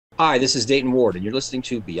Hi, this is Dayton Ward, and you're listening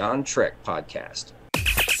to Beyond Trek Podcast.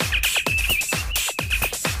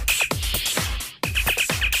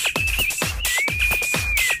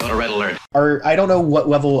 Red alert. I don't know what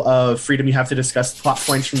level of freedom you have to discuss plot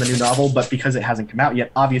points from the new novel, but because it hasn't come out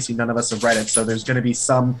yet, obviously none of us have read it, so there's going to be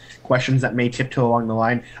some questions that may tiptoe along the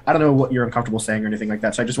line. I don't know what you're uncomfortable saying or anything like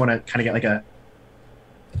that, so I just want to kind of get like a...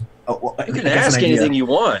 You can ask anything you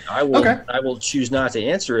want. I will. Okay. I will choose not to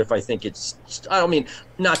answer if I think it's. I don't mean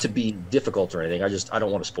not to be difficult or anything. I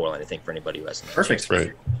don't want to spoil anything for anybody who hasn't. Perfect.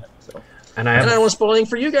 Right. So. And I don't want to spoil anything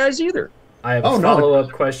for you guys either. I have a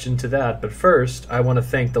follow-up question to that, but first, I want to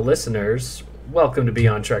thank the listeners. Welcome to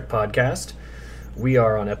Beyond Trek Podcast. We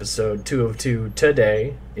are on episode 202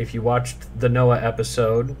 today. If you watched the Noah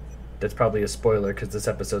episode, that's probably a spoiler because this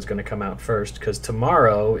episode's going to come out first, because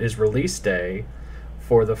tomorrow is release day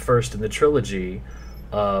for the first in the trilogy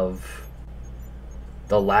of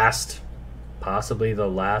possibly the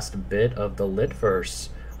last bit of the Litverse.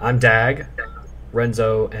 I'm Dag.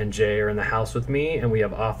 Renzo and Jay are in the house with me, and we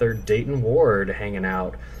have author Dayton Ward hanging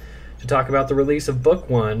out to talk about the release of book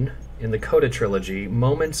 1 in the Coda trilogy,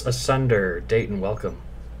 Moments Asunder. Dayton, welcome.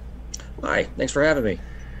 Hi, thanks for having me.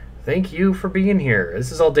 Thank you for being here.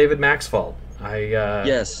 This is all David Mack's fault.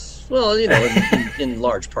 Yes. Well, in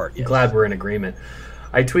large part, yes. Glad we're in agreement.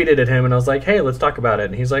 I tweeted at him, and I was like, hey, let's talk about it.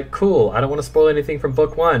 And he's like, cool, I don't want to spoil anything from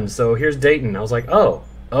book 1, so here's Dayton. I was like, oh,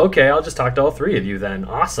 okay, I'll just talk to all three of you then.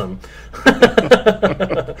 Awesome.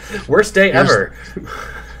 Worst day ever.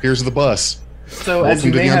 Here's the bus. So as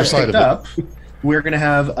you may have picked up, we're going to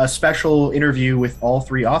have a special interview with all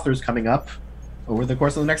three authors coming up over the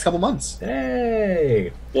course of the next couple months.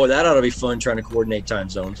 Hey. Boy, that ought to be fun trying to coordinate time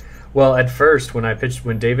zones. Well, at first,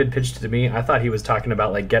 when David pitched it to me, I thought he was talking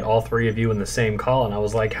about, like, get all three of you in the same call, and I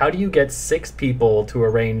was like, how do you get 6 people to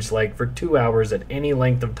arrange, like, for 2 hours at any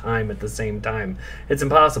length of time at the same time? It's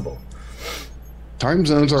impossible. Time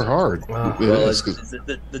zones are hard. Wow. Well,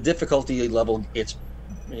 the difficulty level gets,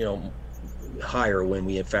 higher when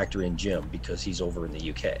we factor in Jim, because he's over in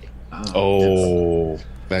the UK. Oh,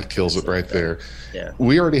 that kills it right there. Yeah.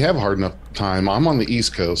 We already have a hard enough time. I'm on the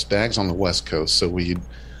East Coast, Dag's on the West Coast, so we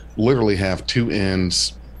literally have 2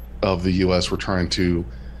 ends of the U.S. we're trying to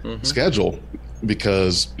schedule,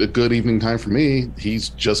 because a good evening time for me, he's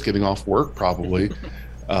just getting off work probably.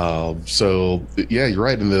 So yeah, you're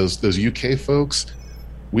right. And those UK folks,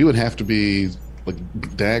 we would have to be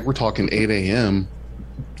like, Dag, we're talking 8 a.m.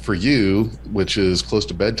 for you, which is close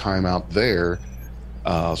to bedtime out there.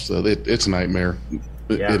 So it's a nightmare.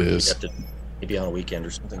 Yeah. It is. You have to maybe on a weekend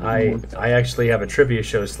or something. I actually have a trivia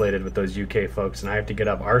show slated with those UK folks, and I have to get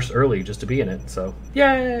up arse early just to be in it. So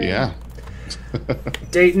yay! Yeah.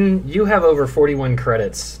 Dayton, you have over 41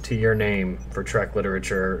 credits to your name for Trek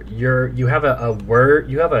literature. You have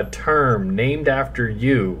a term named after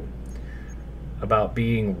you about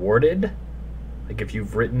being warded. Like if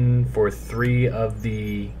you've written for 3 of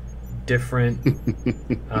the different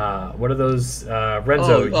what are those,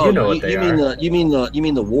 Renzo? You know what they are. You mean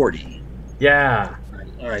the wardy? Yeah.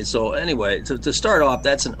 All right. So anyway, to start off,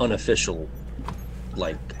 that's an unofficial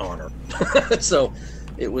honor. So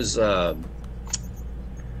it was.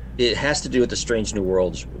 It has to do with the Strange New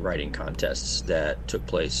Worlds writing contests that took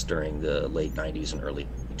place during the late 90s and early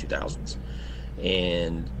 2000s.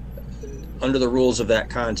 And under the rules of that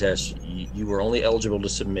contest, you were only eligible to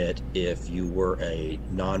submit if you were a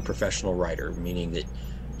non-professional writer, meaning that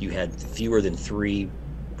you had fewer than 3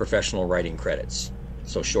 professional writing credits,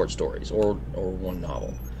 so short stories or 1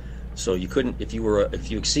 novel. So you couldn't, if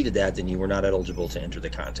you exceeded that, then you were not eligible to enter the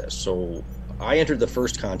contest. So I entered the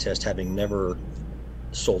first contest having never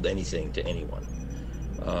sold anything to anyone,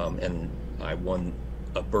 and I won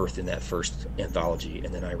a berth in that first anthology,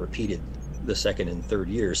 and then I repeated the second and third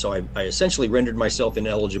year. So I essentially rendered myself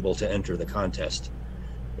ineligible to enter the contest.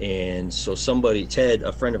 And so Ted,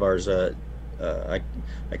 a friend of ours, I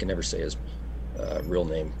can never say his real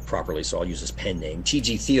name properly, so I'll use his pen name,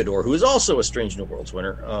 T.G. Theodore, who is also a Strange New Worlds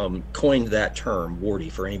winner, coined that term,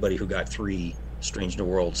 wardy, for anybody who got 3 Strange New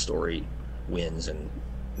Worlds story wins and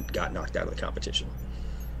got knocked out of the competition.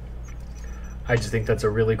 I just think that's a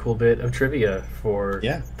really cool bit of trivia for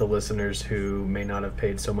the listeners who may not have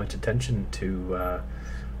paid so much attention to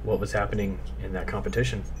what was happening in that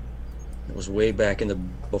competition. It was way back in the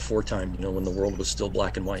before time, when the world was still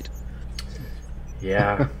black and white.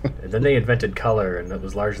 Yeah. And then they invented color, and that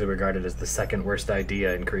was largely regarded as the second worst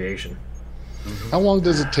idea in creation. How long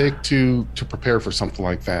does it take to prepare for something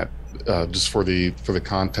like that, just for the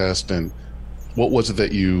contest? And what was it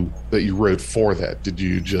that you wrote for that? Did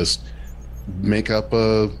you just make up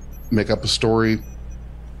a story?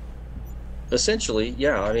 Essentially,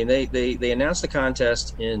 yeah. I mean, they announced the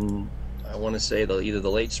contest in, I want to say, either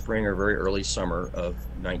the late spring or very early summer of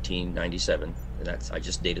 1997, and I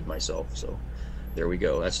just dated myself. So there we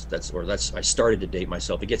go. I started to date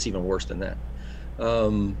myself. It gets even worse than that.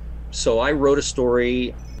 So I wrote a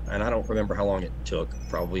story, and I don't remember how long it took.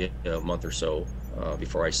 Probably a month or so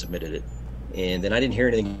before I submitted it, and then I didn't hear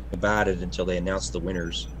anything about it until they announced the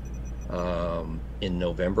winners in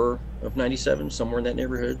November of '97, somewhere in that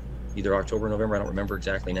neighborhood. Either October or November, I don't remember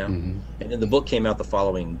exactly now. And then the book came out the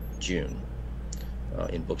following June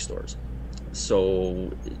in bookstores. So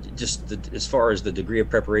as far as the degree of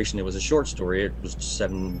preparation, it was a short story. It was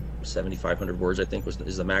 7,500 words, I think,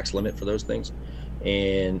 is the max limit for those things.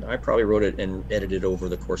 And I probably wrote it and edited over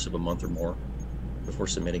the course of a month or more before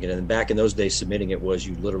submitting it. And back in those days, submitting it was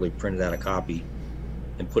you literally printed out a copy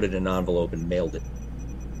and put it in an envelope and mailed it.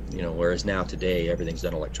 Whereas now today everything's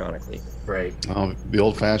done electronically. Right. The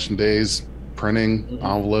old-fashioned days, printing,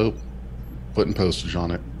 envelope, putting postage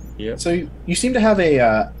on it. Yeah. So you seem to have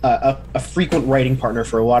a frequent writing partner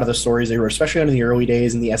for a lot of the stories that you wrote, especially in the early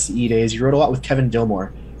days and the SCE days. You wrote a lot with Kevin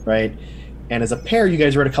Dillmore, right? And as a pair, you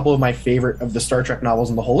guys wrote a couple of my favorite of the Star Trek novels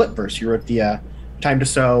in the whole Litverse. You wrote the Time to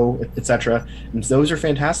Sew, etc. And those are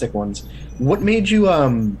fantastic ones. What made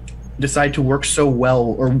you decide to work so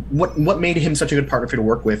well, or what made him such a good partner for you to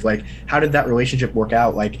work with? Like, how did that relationship work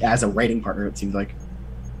out, like, as a writing partner, it seems like?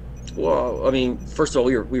 Well, I mean, first of all,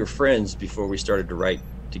 we were friends before we started to write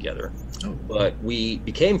together. But we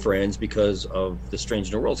became friends because of the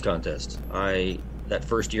Strange New Worlds contest. That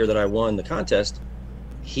first year that I won the contest,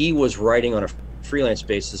 he was writing on a freelance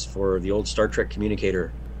basis for the old Star Trek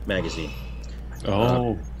Communicator magazine.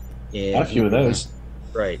 And a few of those.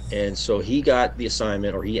 Right. And so he got the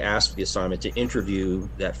assignment, or he asked for the assignment, to interview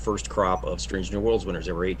that first crop of Strange New Worlds winners.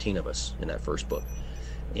 There were 18 of us in that first book.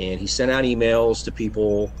 And he sent out emails to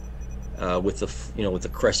people with the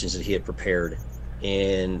questions that he had prepared.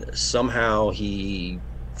 And somehow he,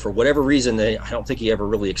 for whatever reason, I don't think he ever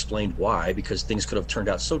really explained why, because things could have turned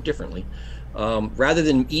out so differently. Rather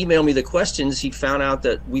than email me the questions, he found out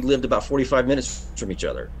that we lived about 45 minutes from each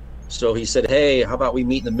other. So he said, "Hey, how about we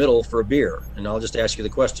meet in the middle for a beer, and I'll just ask you the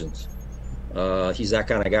questions." He's that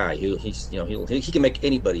kind of guy. He can make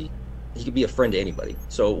anybody. He could be a friend to anybody.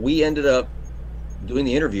 So we ended up doing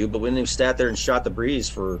the interview, but when we sat there and shot the breeze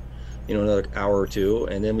for another hour or two,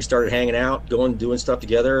 and then we started hanging out, doing stuff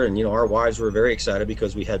together, and our wives were very excited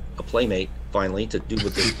because we had a playmate finally to do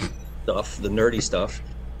with the stuff, the nerdy stuff.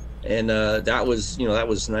 And that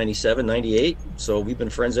was 97, 98. So we've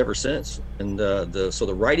been friends ever since. And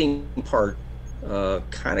the writing part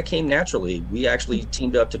kind of came naturally. We actually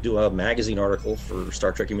teamed up to do a magazine article for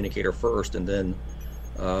Star Trek Communicator first, and then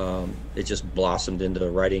it just blossomed into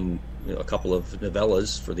writing a couple of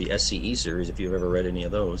novellas for the SCE series, if you've ever read any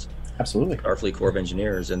of those. Absolutely. Starfleet Corps of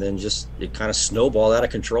Engineers. And then it kind of snowballed out of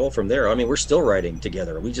control from there. I mean, we're still writing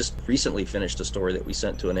together. We just recently finished a story that we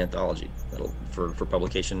sent to an anthology for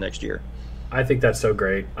publication next year. I think that's so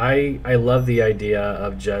great. I love the idea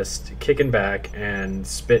of just kicking back and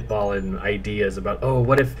spitballing ideas about,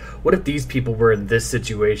 what if these people were in this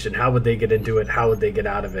situation? How would they get into it? How would they get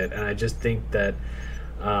out of it? And I just think that,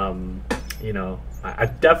 I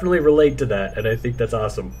definitely relate to that, and I think that's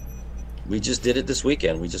awesome. We just did it this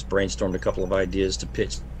weekend. We just brainstormed a couple of ideas to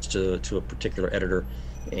pitch to a particular editor,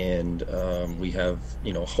 and we have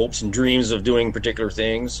hopes and dreams of doing particular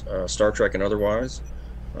things, Star Trek and otherwise.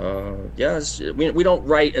 We don't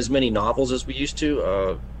write as many novels as we used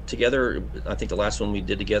to together. I think the last one we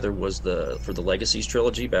did together was for the Legacies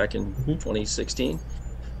trilogy back in 2016.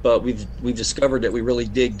 But we've discovered that we really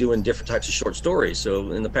dig doing different types of short stories.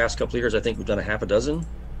 So in the past couple of years, I think we've done a half a dozen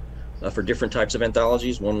for different types of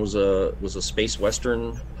anthologies. One was a space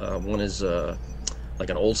western. One is like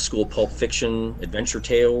an old school pulp fiction adventure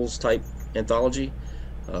tales type anthology.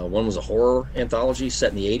 One was a horror anthology set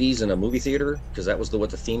in the 80s in a movie theater, because that was what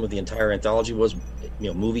the theme of the entire anthology was.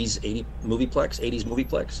 Movies, 80s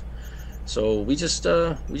movieplex. So we just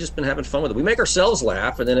been having fun with it. We make ourselves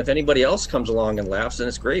laugh, and then if anybody else comes along and laughs, then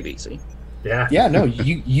it's gravy. See? Yeah. No,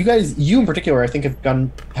 you guys, you in particular, I think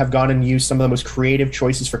have gone and used some of the most creative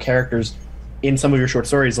choices for characters in some of your short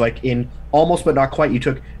stories. Like in Almost But Not Quite, you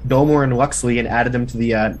took Belmore and Luxley and added them to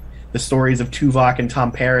the stories of Tuvok and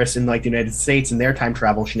Tom Paris in like the United States and their time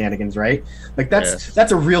travel shenanigans, right? Like that's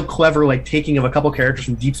a real clever like taking of a couple characters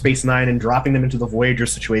from Deep Space Nine and dropping them into the Voyager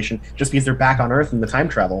situation just because they're back on Earth in the time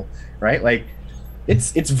travel, right? Like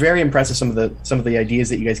it's very impressive some of the ideas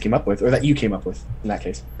that you guys came up with, or that you came up with in that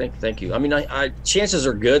case. Thank you. I mean, chances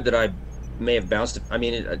are good that I may have bounced. I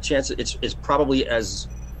mean, a chance it's probably as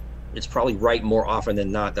it's probably right more often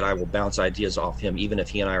than not that I will bounce ideas off him, even if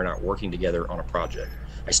he and I are not working together on a project.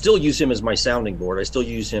 I still use him as my sounding board. I still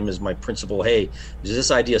use him as my principal. Hey, does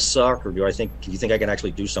this idea suck, or do you think I can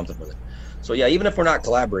actually do something with it? So yeah, even if we're not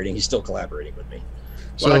collaborating, he's still collaborating with me.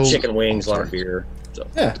 A lot of chicken wings, a lot of beer. So.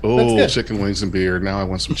 Yeah. Oh, chicken wings and beer. Now I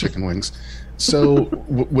want some chicken wings. So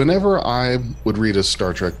whenever I would read a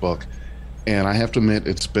Star Trek book, and I have to admit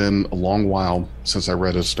it's been a long while since I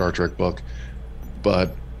read a Star Trek book,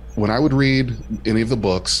 but when I would read any of the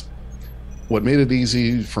books, what made it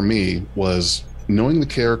easy for me was knowing the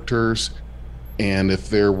characters, and if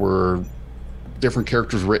there were different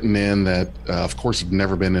characters written in that, of course, have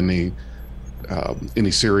never been in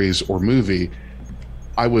any series or movie,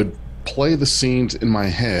 I would play the scenes in my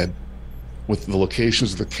head with the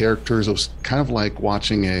locations of the characters. It was kind of like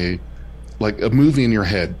watching a movie in your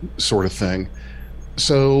head sort of thing.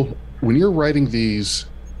 So when you're writing these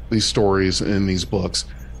stories in these books,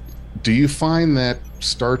 do you find that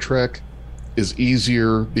Star Trek is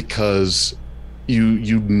easier because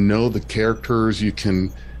you know the characters, you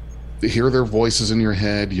can hear their voices in your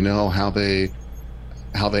head, you know how they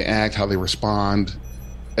act, how they respond,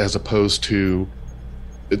 as opposed to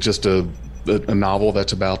just a novel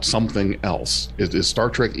that's about something else? Is Star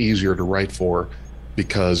Trek easier to write for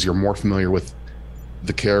because you're more familiar with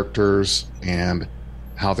the characters and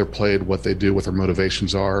how they're played, what they do, what their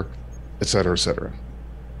motivations are, et cetera, et cetera?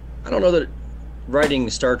 I don't know that writing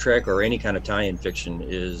Star Trek or any kind of tie-in fiction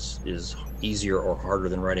is easier or harder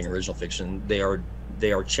than writing original fiction. They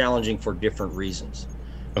are challenging for different reasons.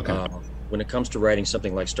 Okay. When it comes to writing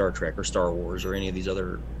something like Star Trek or Star Wars or any of these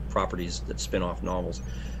other properties that spin off novels,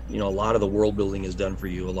 a lot of the world building is done for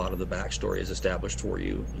you. A lot of the backstory is established for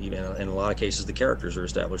you. Even in a lot of cases, the characters are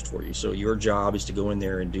established for you. So your job is to go in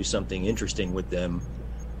there and do something interesting with them.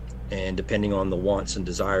 And depending on the wants and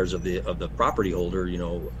desires of the property holder,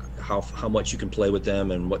 how much you can play with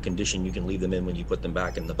them and what condition you can leave them in when you put them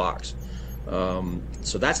back in the box.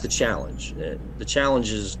 So that's the challenge. The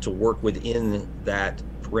challenge is to work within that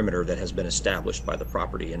perimeter that has been established by the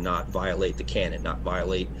property and not violate the canon, not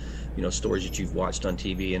violate, stories that you've watched on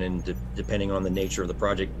TV, and then depending on the nature of the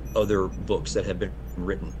project, other books that have been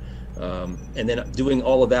written. And then doing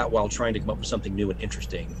all of that while trying to come up with something new and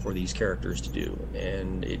interesting for these characters to do.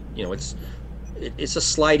 And it's a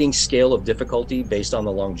sliding scale of difficulty based on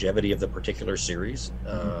the longevity of the particular series.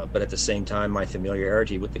 But at the same time, my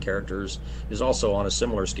familiarity with the characters is also on a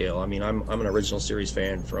similar scale. I mean, I'm an original series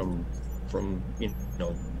fan from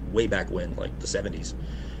way back when, like the 70s.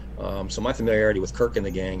 So my familiarity with Kirk and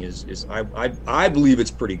the gang is I believe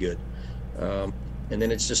it's pretty good. And then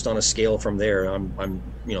it's just on a scale from there. I'm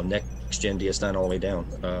next gen DS9 all the way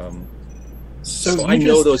down. So I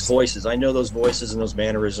know those voices. I know those voices and those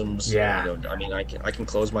mannerisms. Yeah. I can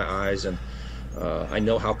close my eyes, and I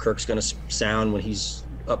know how Kirk's going to sound when he's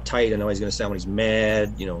uptight. I know he's going to sound when he's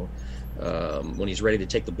mad. When he's ready to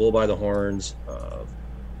take the bull by the horns.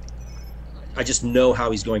 I just know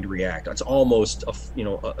how he's going to react. It's almost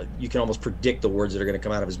you can almost predict the words that are going to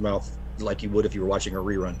come out of his mouth like you would if you were watching a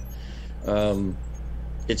rerun.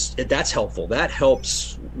 That's helpful. That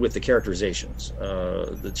helps with the characterizations.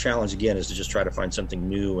 The challenge again is to just try to find something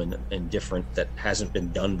new and different that hasn't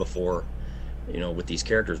been done before, with these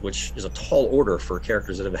characters, which is a tall order for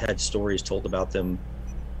characters that have had stories told about them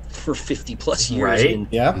for 50 plus years. Right. And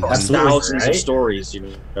Yeah, thousands right. of stories.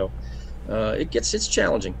 It's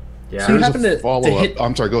challenging. Yeah. So you Here's happen a to follow-up. hit.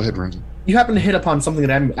 I'm sorry, go ahead, Renzi. You happen to hit upon something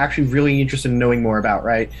that I'm actually really interested in knowing more about,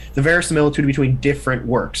 right? The verisimilitude between different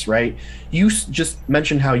works, right? You just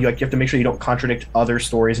mentioned how you have to make sure you don't contradict other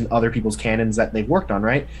stories and other people's canons that they've worked on,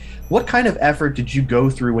 right? What kind of effort did you go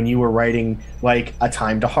through when you were writing, like, A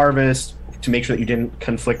Time to Harvest, to make sure that you didn't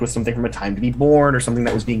conflict with something from A Time to Be Born or something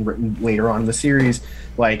that was being written later on in the series,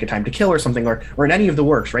 like A Time to Kill or something, or in any of the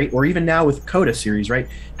works, right? Or even now with Coda series, right?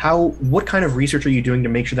 What kind of research are you doing to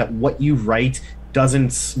make sure that what you write doesn't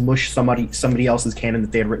smush somebody else's canon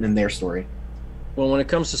that they had written in their story? Well, when it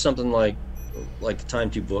comes to something like the Time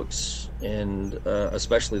to books and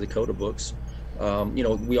especially the Coda books,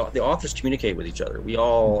 the authors communicate with each other. We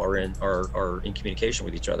all are in communication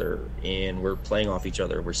with each other, and we're playing off each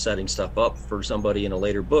other. We're setting stuff up for somebody in a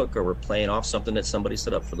later book, or we're playing off something that somebody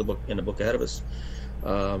set up for the book in a book ahead of us.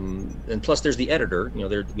 And plus, there's the editor.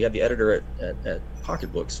 We have the editor at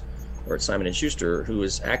Pocket Books or at Simon & Schuster, who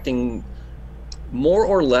is acting more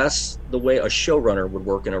or less the way a showrunner would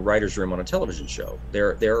work in a writer's room on a television show.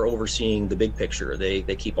 They're overseeing the big picture. They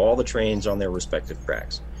keep all the trains on their respective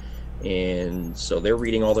tracks. And so they're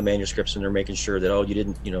reading all the manuscripts, and they're making sure that, you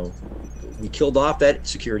didn't, we killed off that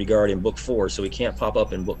security guard in book 4, so he can't pop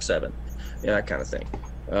up in book 7, that kind of thing.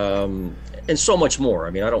 and so much more. I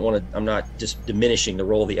mean, I'm not just diminishing the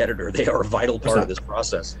role of the editor. They are a vital part of this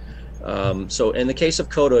process. So in the case of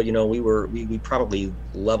Coda, we probably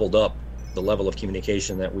leveled up the level of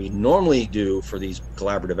communication that we normally do for these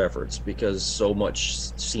collaborative efforts, because so much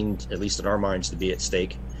seemed, at least in our minds, to be at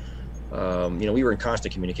stake. We were in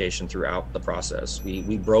constant communication throughout the process.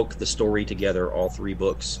 We broke the story together, all 3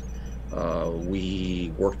 books.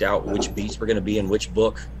 We worked out which beats were going to be in which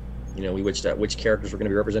book. We worked out which characters were going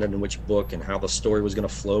to be represented in which book, and how the story was going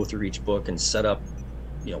to flow through each book, and set up,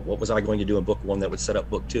 what was I going to do in book 1 that would set up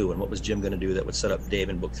book 2, and what was Jim going to do that would set up Dave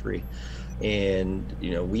in book 3. And,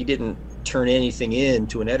 we didn't turn anything in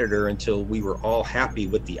to an editor until we were all happy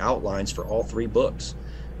with the outlines for all 3 books.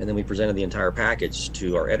 And then we presented the entire package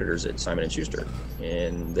to our editors at Simon & Schuster,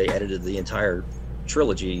 and they edited the entire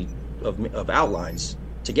trilogy of outlines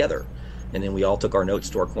together. And then we all took our notes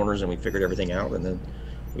to our corners and we figured everything out. And then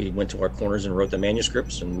we went to our corners and wrote the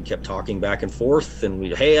manuscripts, and we kept talking back and forth. And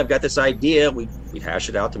hey, I've got this idea. We'd hash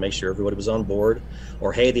it out to make sure everybody was on board.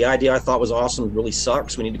 Or, hey, the idea I thought was awesome really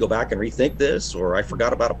sucks. We need to go back and rethink this. Or I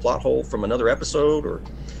forgot about a plot hole from another episode, or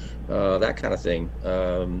that kind of thing.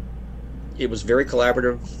 It was very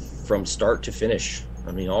collaborative from start to finish.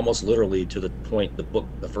 I mean, almost literally to the point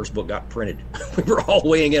the first book got printed. We were all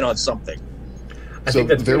weighing in on something. I think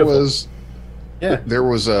that's beautiful. There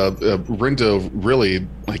was Rindo really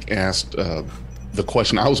asked the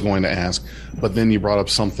question I was going to ask, but then you brought up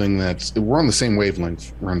something we're on the same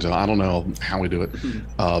wavelength, Rindo. I don't know how we do it,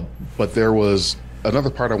 but there was another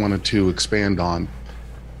part I wanted to expand on.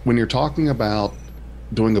 When you're talking about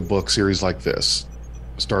doing a book series like this,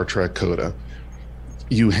 Star Trek Coda,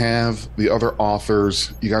 you have the other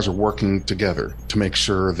authors. You guys are working together to make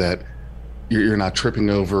sure that you're not tripping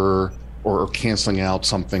over or canceling out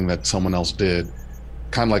something that someone else did.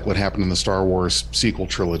 Kind of like what happened in the Star Wars sequel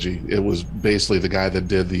trilogy. It was basically the guy that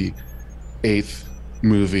did the 8th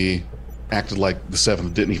movie acted like the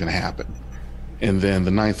 7th didn't even happen. And then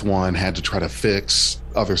the 9th one had to try to fix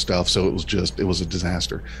other stuff, so it was a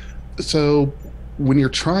disaster. So when you're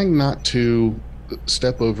trying not to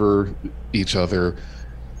step over each other,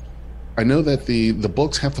 I know that the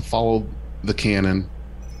books have to follow the canon.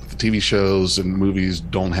 The TV shows and movies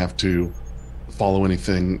don't have to follow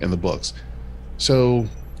anything in the books. So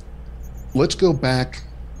let's go back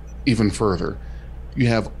even further. You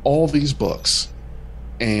have all these books,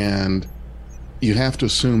 and you have to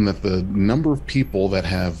assume that the number of people that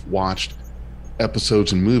have watched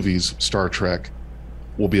episodes and movies Star Trek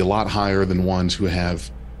will be a lot higher than ones who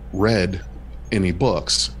have read any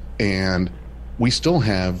books. And we still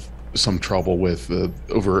have some trouble with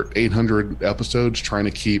over 800 episodes trying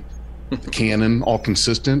to keep the canon all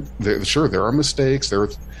consistent. Sure, there are mistakes, there are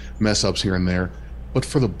mess ups here and there, but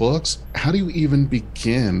for the books, how do you even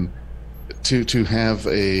begin to have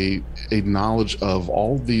a knowledge of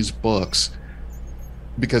all these books?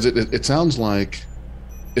 Because it sounds like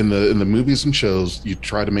in the movies and shows you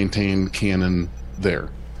try to maintain canon there.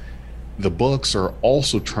 The books are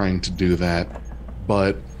also trying to do that,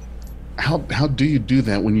 but how do you do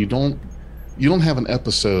that when you don't have an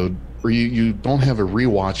episode, or you don't have a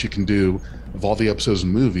rewatch you can do of all the episodes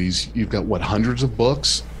and movies? You've got hundreds of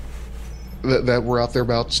books that were out there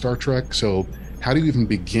about Star Trek. So how do you even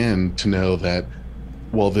begin to know that,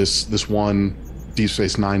 well, this one Deep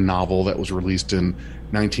Space Nine novel that was released in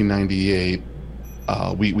 1998,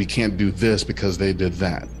 we can't do this because they did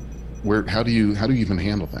that? How do you even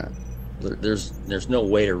handle that? There's no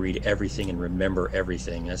way to read everything and remember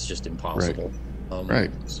everything. That's just impossible.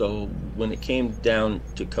 Right. So when it came down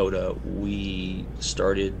to Coda, we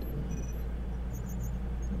started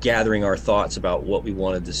gathering our thoughts about what we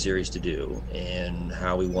wanted the series to do and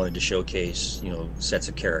how we wanted to showcase, sets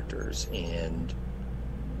of characters. And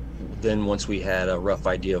then once we had a rough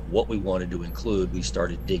idea of what we wanted to include, we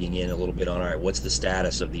started digging in a little bit on, all right, what's the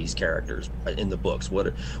status of these characters in the books?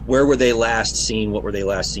 Where were they last seen? What were they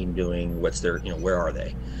last seen doing? What's their, where are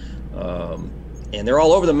they? And they're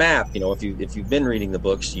all over the map. If you've been reading the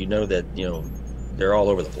books, you know that, they're all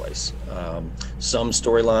over the place. Some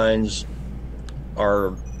storylines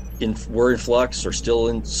were in flux, or still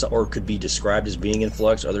in, or could be described as being in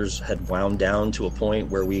flux. Others had wound down to a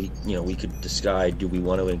point where we could decide, do we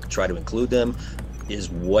want to try to include them? Is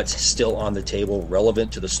what's still on the table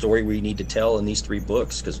relevant to the story we need to tell in these 3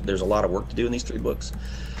 books? Because there's a lot of work to do in these 3 books.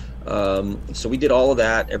 So we did all of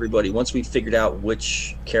that. Once we figured out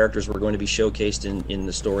which characters were going to be showcased in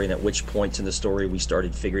the story, and at which points in the story we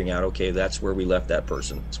started figuring out, okay, that's where we left that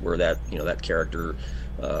person. It's where that character,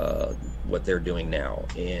 what they're doing now.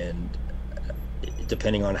 And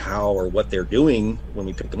depending on how or what they're doing when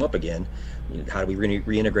we pick them up again, how do we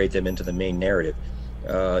reintegrate them into the main narrative?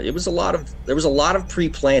 There was a lot of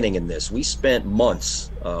pre-planning in this. We spent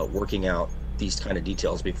months working out these kind of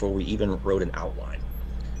details before we even wrote an outline.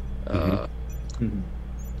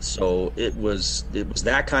 So it was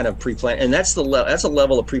that kind of pre-plan, and that's a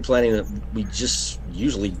level of pre-planning that we just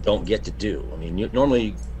usually don't get to do. I mean,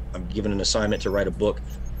 normally I'm given an assignment to write a book,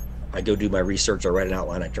 I go do my research, I write an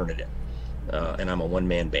outline, I turn it in, and I'm a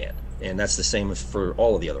one-man band. And that's the same for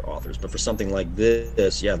all of the other authors. But for something like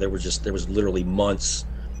this, yeah, there was literally months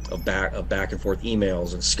of back and forth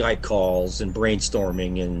emails and Skype calls and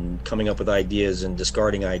brainstorming and coming up with ideas and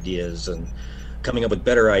discarding ideas and coming up with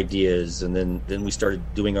better ideas. And then we started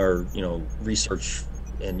doing our, research,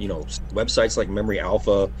 and, websites like Memory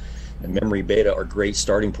Alpha and Memory Beta are great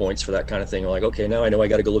starting points for that kind of thing. We're like, okay, now I know I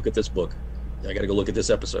got to go look at this book. I got to go look at this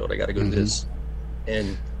episode. I got to go do this.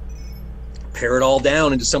 And pare it all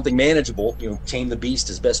down into something manageable, tame the beast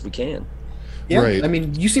as best we can. Yeah, right. I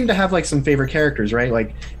mean, you seem to have like some favorite characters, right?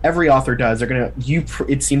 Like every author does.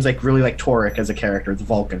 It seems like really like Torek as a character, the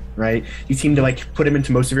Vulcan, right? You seem to like put him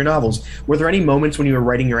into most of your novels. Were there any moments when you were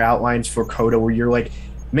writing your outlines for Coda where you're like,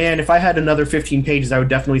 man, if I had another 15 pages, I would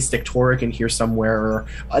definitely stick Torek in here somewhere, or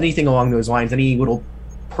anything along those lines? Any little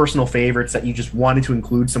personal favorites that you just wanted to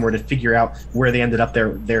include somewhere to figure out where they ended up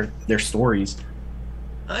their stories?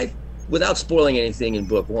 Without spoiling anything in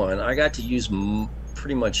book one, I got to use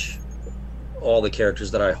pretty much all the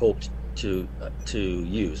characters that I hoped to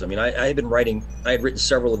use. I mean, I had written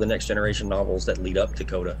several of the Next Generation novels that lead up to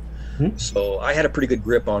Coda, so I had a pretty good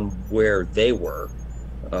grip on where they were.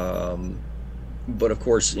 But of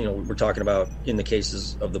course, we're talking about, in the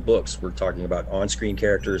cases of the books, we're talking about on-screen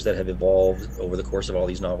characters that have evolved over the course of all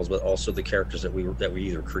these novels, but also the characters that we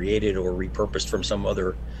either created or repurposed from some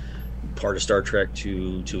other part of Star Trek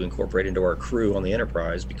to incorporate into our crew on the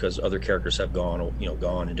Enterprise, because other characters have gone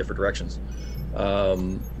in different directions.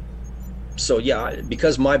 So yeah,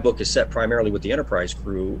 because my book is set primarily with the Enterprise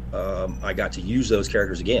crew, I got to use those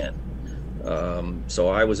characters again. So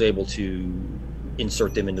I was able to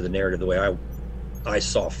insert them into the narrative the way I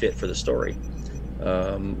saw fit for the story.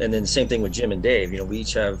 And then the same thing with Jim and Dave. We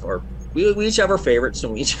each have our favorites,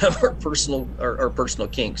 and we each have our personal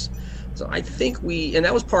kinks. So I think and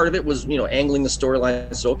that was part of it, was, angling the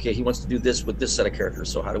storyline. So, okay, he wants to do this with this set of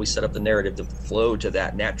characters. So how do we set up the narrative to flow to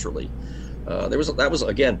that naturally? That was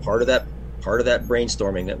again part of that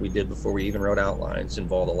brainstorming that we did before we even wrote outlines.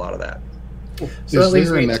 Involved a lot of that. So that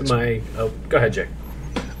leads me to my. Oh, go ahead, Jake.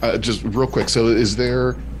 Just real quick. So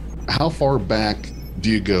how far back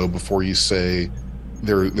do you go before you say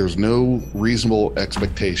there's no reasonable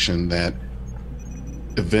expectation that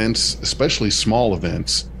events, especially small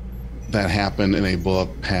events, that happen in a book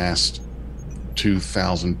past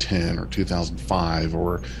 2010 or 2005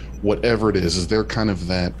 or whatever it is there kind of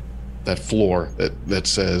that floor that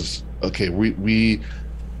says, okay, we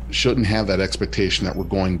shouldn't have that expectation that we're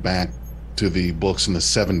going back to the books in the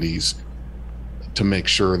 70s to make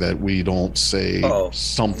sure that we don't say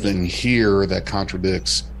something here that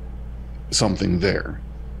contradicts something there?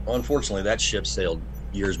 Unfortunately, that ship sailed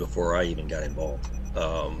years before I even got involved.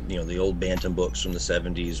 The old Bantam books from the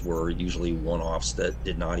 70s were usually one-offs that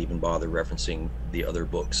did not even bother referencing the other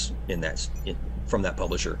books from that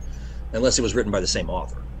publisher, unless it was written by the same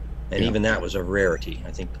author. And even that was a rarity.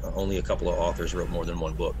 I think only a couple of authors wrote more than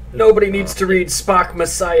one book. Nobody needs to read Spock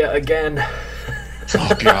Messiah again.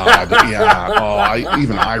 Oh, God, yeah. Oh,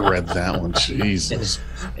 I read that one. Jesus.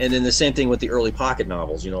 And then the same thing with the early pocket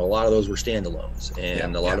novels. A lot of those were standalones,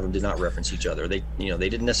 and a lot of them did not reference each other. They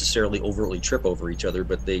didn't necessarily overtly trip over each other,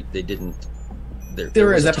 but they didn't. They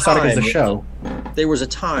were as episodic as the show. There was a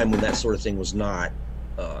time when that sort of thing was not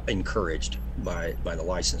encouraged by the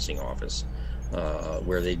licensing office,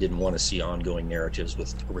 where they didn't want to see ongoing narratives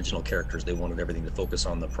with original characters. They wanted everything to focus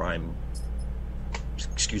on the prime.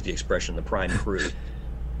 Excuse the expression, the prime crew.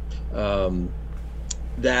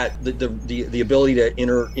 That the ability to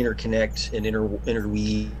interconnect and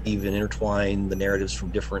interweave and intertwine the narratives from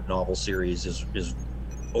different novel series is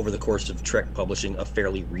over the course of Trek publishing a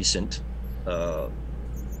fairly recent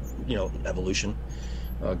evolution,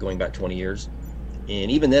 going back 20 years. And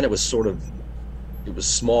even then it was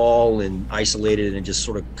small and isolated, and just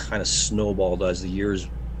sort of kind of snowballed as the years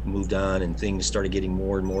moved on and things started getting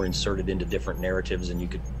more and more inserted into different narratives, and you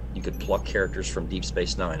could pluck characters from Deep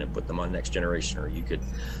Space Nine and put them on Next Generation, or you could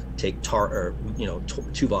take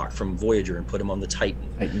Tuvok from Voyager and put him on the Titan,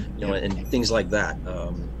 and things like that.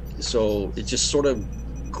 So it just sort of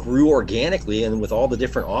grew organically, and with all the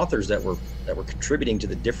different authors that were contributing to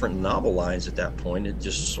the different novel lines at that point, it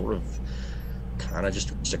just sort of kind of just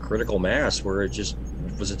reached a critical mass where it just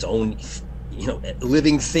was its own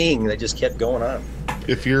living thing that just kept going on.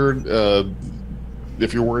 If you're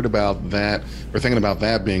if you're worried about that or thinking about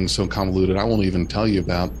that being so convoluted, I won't even tell you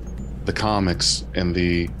about the comics and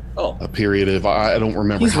the period of, I don't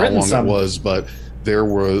remember how long it was, but there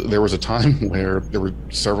was a time where there were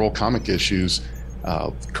several comic issues.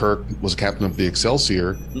 Kirk was captain of the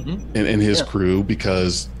Excelsior and his crew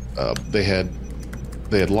because they had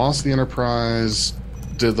lost the Enterprise,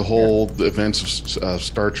 did the whole the events of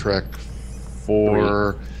Star Trek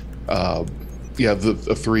 4,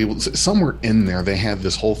 the 3, somewhere in there they had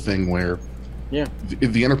this whole thing where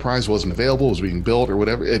the Enterprise wasn't available, was being built or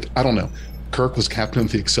whatever. I don't know. Kirk was captain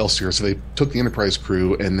of the Excelsior, so they took the Enterprise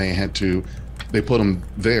crew and they put them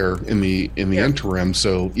there in the interim.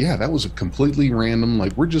 So that was a completely random,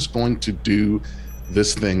 like, we're just going to do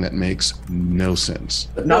this thing that makes no sense.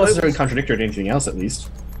 Not necessarily contradictory to anything else, at least.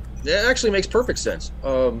 It actually makes perfect sense.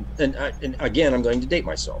 And again, I'm going to date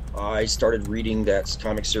myself. I started reading that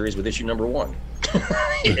comic series with issue number 1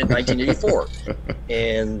 in 1984.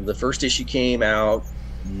 And the first issue came out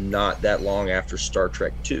not that long after Star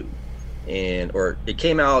Trek 2. Or it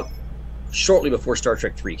came out shortly before Star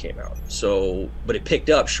Trek 3 came out. But it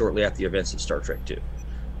picked up shortly after the events of Star Trek 2.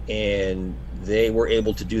 And they were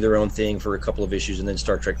able to do their own thing for a couple of issues, and then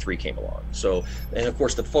Star Trek 3 came along. And of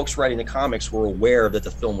course, the folks writing the comics were aware that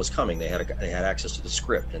the film was coming. They had access to the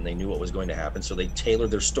script, and they knew what was going to happen, so they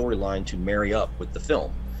tailored their storyline to marry up with the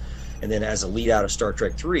film. And then as a lead out of Star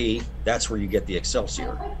Trek 3, that's where you get the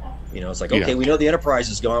Excelsior. It's like, okay, we know the Enterprise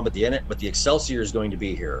is gone, but the Excelsior is going to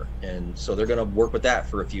be here. And so they're going to work with that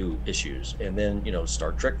for a few issues. And then,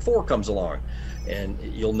 Star Trek 4 comes along. And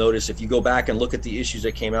you'll notice if you go back and look at the issues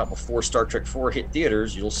that came out before Star Trek 4 hit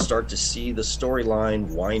theaters, you'll start to see the storyline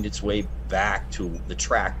wind its way back to the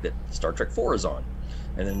track that Star Trek 4 is on.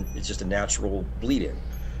 And then it's just a natural bleed in.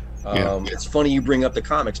 It's funny you bring up the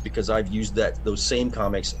comics because I've used those same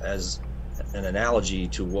comics as an analogy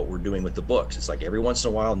to what we're doing with the books. It's like every once in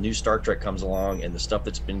a while new Star Trek comes along, and the stuff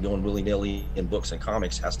that's been going willy-nilly in books and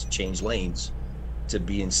comics has to change lanes to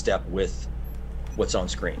be in step with what's on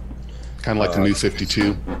screen. Kind of like the New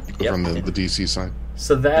 52 from the DC side.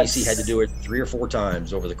 So DC had to do it 3 or 4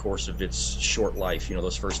 times over the course of its short life.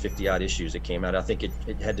 Those first 50-odd issues that came out, I think it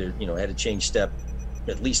had to change step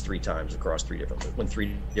at least 3 times across 3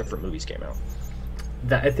 different movies came out.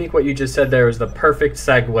 I think what you just said there was the perfect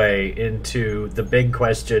segue into the big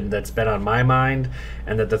question that's been on my mind,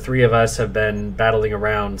 and that the 3 of us have been battling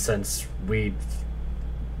around since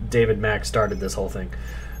David Mack started this whole thing.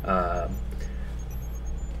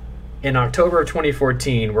 In October of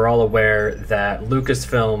 2014, we're all aware that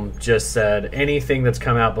Lucasfilm just said anything that's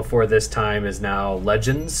come out before this time is now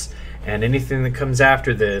Legends, and anything that comes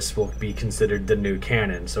after this will be considered the new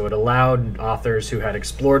canon. So it allowed authors who had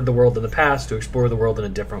explored the world in the past to explore the world in a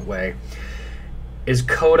different way. Is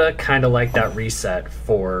Coda kind of like that reset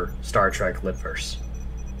for Star Trek Litverse?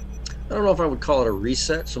 I don't know if I would call it a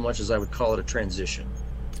reset so much as I would call it a transition.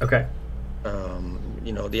 Okay.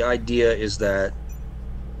 The idea is that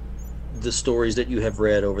the stories that you have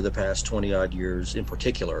read over the past 20-odd years, in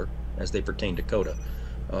particular, as they pertain to Coda,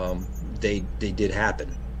 they did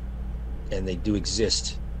happen, and they do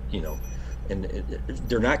exist, and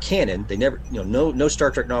they're not canon. They never, no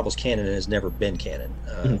Star Trek novels canon and has never been canon.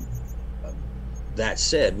 That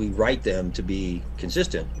said, we write them to be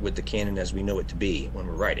consistent with the canon as we know it to be when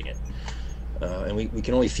we're writing it, and we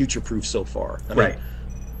can only future-proof so far. I mean,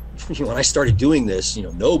 when I started doing this,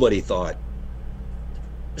 nobody thought,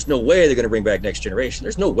 there's no way they're going to bring back Next Generation.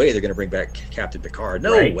 There's no way they're going to bring back Captain Picard.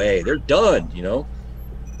 No way. They're done,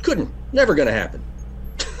 Couldn't. Never going to happen.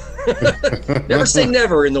 Never say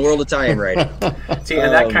never in the world of tie-in writing. See,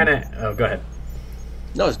 and that kind of... Oh, go ahead.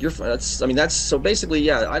 No, you're fine. That's so basically,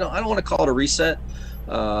 I don't want to call it a reset.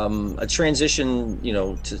 A transition,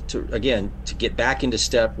 to get back into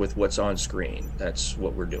step with what's on screen. That's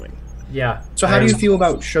what we're doing. Yeah. So how do you feel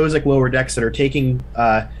about shows like Lower Decks that are taking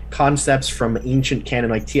concepts from ancient canon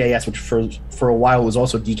like TAS, which for a while was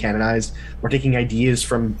also decanonized, or taking ideas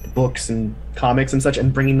from books and comics and such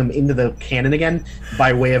and bringing them into the canon again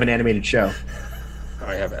by way of an animated show?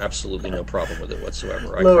 I have absolutely no problem with it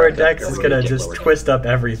whatsoever. Lower Decks is going to just twist up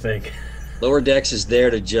everything. Lower Decks is there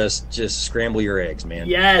to just scramble your eggs, man.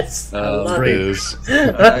 Yes. I love it.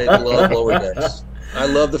 I love Lower Decks. I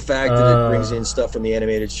love the fact that it brings in stuff from the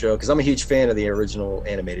animated show, because I'm a huge fan of the original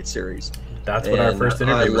animated series. That's what our first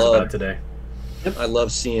interview was about today. I love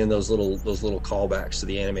seeing those little callbacks to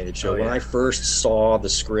the animated show. When I first saw the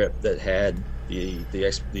script that had the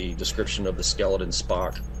description of the skeleton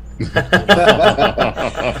Spock,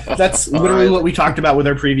 that's literally what we talked about with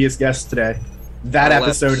our previous guest today. That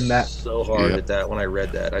episode and that. So hard at that when I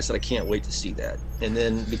read that. I said, I can't wait to see that. And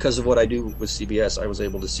then because of what I do with CBS, I was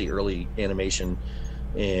able to see early animation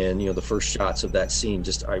And the first shots of that scene,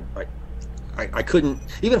 just I couldn't,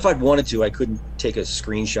 even if I'd wanted to, I couldn't take a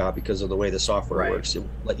screenshot because of the way the software works. It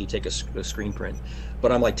let you take a screen print,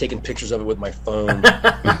 but I'm like taking pictures of it with my phone so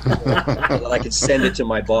that I could send it to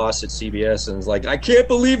my boss at CBS, and it's like, I can't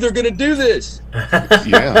believe they're going to do this.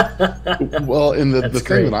 Yeah. Well, and the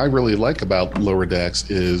thing that I really like about Lower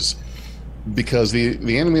Decks is because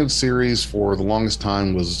the animated series for the longest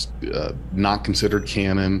time was not considered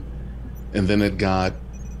canon, and then it got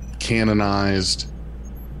canonized.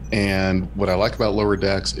 And what I like about Lower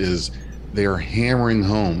Decks is they are hammering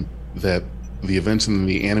home that the events in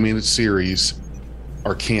the animated series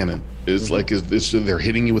are canon. It's like they're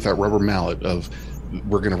hitting you with that rubber mallet of,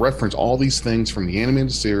 we're going to reference all these things from the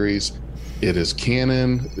animated series. It is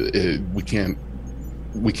canon. We can't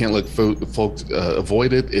let folks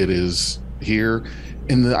avoid it. It is here.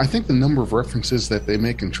 And I think the number of references that they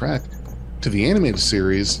make and track to the animated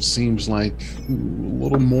series seems like a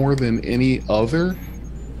little more than any other.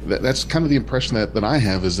 That's kind of the impression that I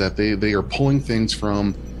have, is that they are pulling things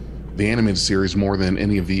from the animated series more than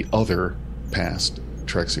any of the other past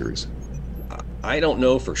Trek series. I don't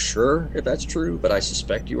know for sure if that's true, but I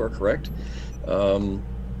suspect you are correct.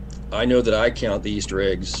 I know that I count the Easter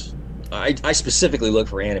eggs. I specifically look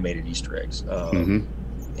for animated Easter eggs.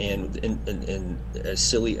 And as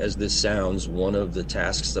silly as this sounds, one of the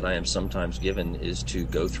tasks that I am sometimes given is to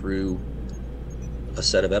go through a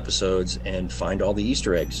set of episodes and find all the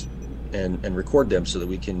Easter eggs and record them so that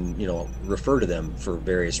we can refer to them for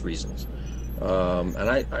various reasons. And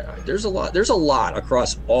I there's a lot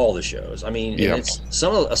across all the shows. I mean, and it's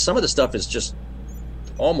some of the stuff is just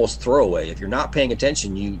almost throwaway. If you're not paying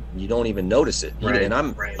attention, you don't even notice it. Right. And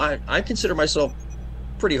I consider myself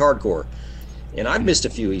pretty hardcore. And I've missed a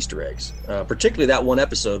few Easter eggs, particularly that one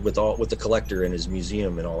episode with the collector in his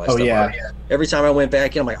museum and all that stuff. Yeah. Every time I went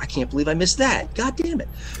back in, I'm like, I can't believe I missed that. God damn it!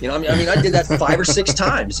 I mean, I did that 5 or 6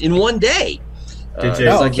 times in one day.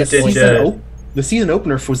 The season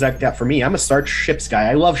opener was like that for me. I'm a Star ships guy.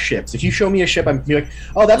 I love ships. If you show me a ship, I'm like,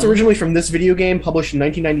 oh, that's originally from this video game published in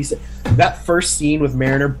 1996. That first scene with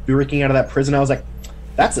Mariner breaking out of that prison, I was like,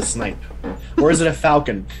 that's a snipe, or is it a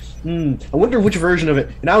Falcon? I wonder which version of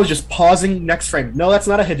it. And I was just pausing next frame. No, that's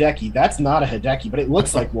not a Hideki. That's not a Hideki, but it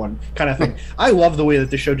looks like one, kind of thing. I love the way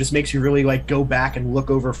that the show just makes you really like go back and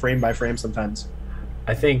look over frame by frame sometimes.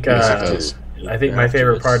 I think my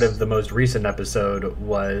favorite part of the most recent episode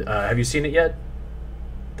was, have you seen it yet?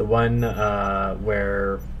 The one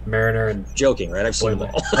where Mariner and joking, right? I've seen them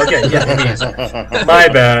all. Okay, yeah. My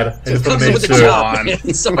bad. I just with the job.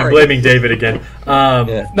 Sorry. I'm blaming David again.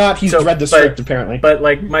 He's read the script apparently. But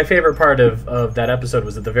like my favorite part of that episode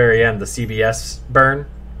was at the very end, the CBS burn.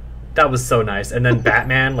 That was so nice. And then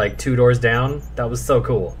Batman, like 2 doors down. That was so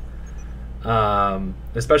cool.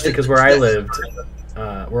 Especially because where I lived,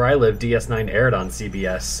 DS9 aired on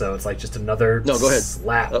CBS, so it's like just another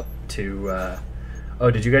slap to. Oh,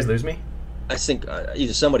 did you guys lose me? I think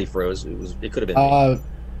either somebody froze. It could have been me.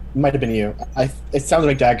 Might have been you. It sounded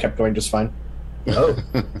like Dad kept going just fine. Oh,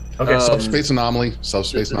 okay. Subspace anomaly.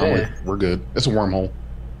 We're good. It's a wormhole.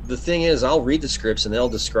 The thing is, I'll read the scripts and they'll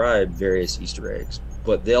describe various Easter eggs,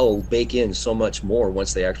 but they'll bake in so much more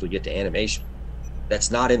once they actually get to animation. That's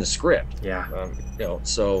not in the script. Yeah.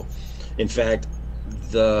 So, in fact,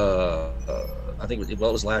 I think it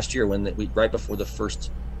was last year when right before the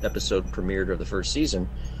first episode premiered of the first season,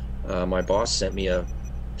 my boss sent me a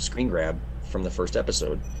screen grab from the first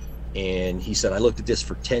episode, and he said, I looked at this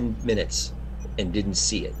for 10 minutes and didn't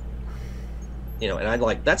see it. And I'm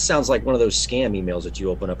like, that sounds like one of those scam emails that you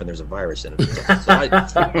open up and there's a virus in it.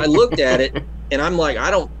 So I looked at it and I'm like, I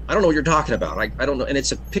don't know what you're talking about. I don't know. And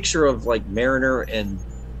it's a picture of like Mariner and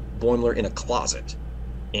Boimler in a closet.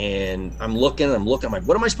 And I'm looking, I'm like,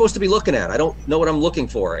 what am I supposed to be looking at? I don't know what I'm looking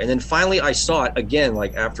for. And then finally I saw it again,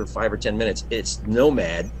 like after 5 or 10 minutes. It's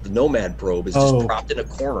Nomad. The Nomad probe is just propped in a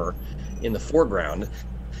corner in the foreground.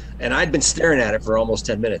 And I'd been staring at it for almost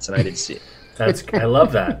 10 minutes and I didn't see it. I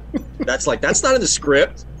love that. That's not in the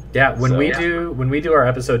script. Yeah, when we do our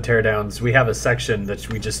episode teardowns, we have a section that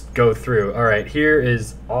we just go through. All right, here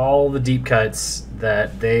is all the deep cuts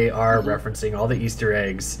that they are referencing, all the Easter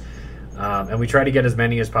eggs. And we try to get as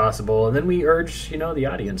many as possible, and then we urge, the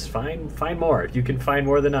audience, find more. You can find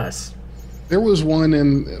more than us. There was one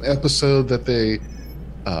in an episode that they,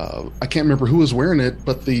 I can't remember who was wearing it,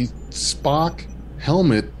 but the Spock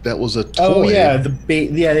helmet that was a toy. Oh yeah,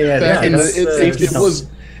 It was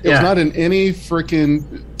not in any freaking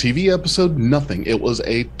TV episode. Nothing. It was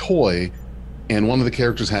a toy, and one of the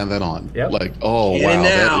characters had that on. Yep. Like, oh Get wow, in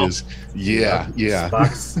now. that is yeah.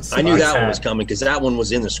 I knew that one was coming because that one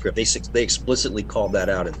was in the script. They explicitly called that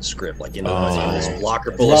out in the script, like this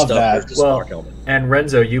blocker full of Love stuff. that. There's the Spock helmet. And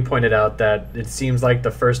Renzo, you pointed out that it seems like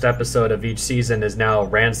the first episode of each season is now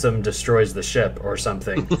Ransom destroys the ship or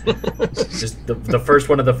something. Just the first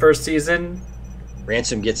one of the first season,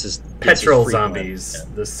 Ransom gets his petrol free zombies. run.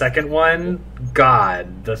 Yeah. The second one,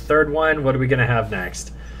 God. The third one, what are we gonna have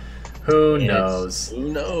next? Who knows?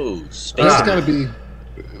 Who knows? That's got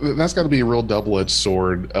to be a real double-edged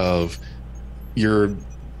sword of you're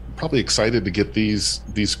probably excited to get these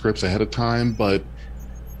scripts ahead of time, but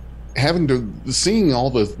seeing all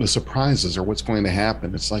the surprises or what's going to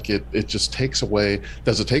happen, it's like it just takes away.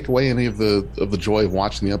 Does it take away any of the joy of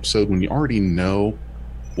watching the episode when you already know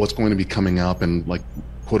what's going to be coming up and, like,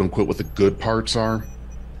 quote unquote, what the good parts are?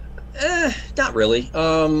 Not really.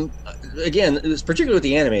 Again, it's particularly with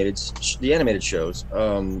the animated shows.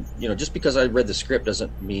 Just because I read the script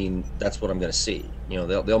doesn't mean that's what I'm going to see.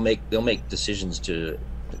 They'll make decisions to,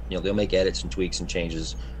 they'll make edits and tweaks and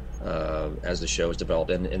changes as the show is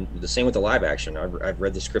developed, and the same with the live action. I've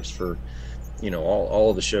read the scripts for, all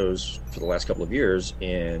of the shows for the last couple of years,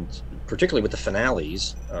 and particularly with the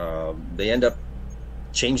finales, they end up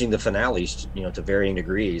changing the finales, to varying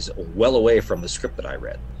degrees, well away from the script that I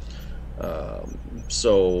read.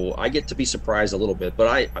 So I get to be surprised a little bit,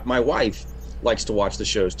 but my wife likes to watch the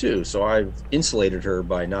shows too, so I've insulated her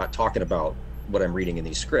by not talking about what I'm reading in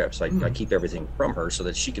these scripts. I keep everything from her so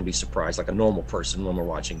that she can be surprised like a normal person when we're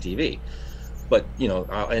watching TV. But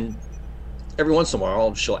and every once in a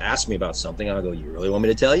while she'll ask me about something, and I'll go, "You really want me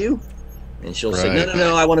to tell you?" And she'll say,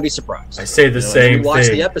 "No, I want to be surprised." I say the same thing. Watch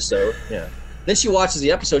the episode, yeah. Then she watches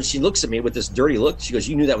the episode. She looks at me with this dirty look. She goes,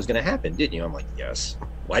 "You knew that was going to happen, didn't you?" I'm like, "Yes."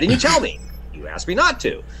 "Why didn't you tell me?" "You asked me not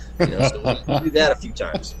to." So we do that a few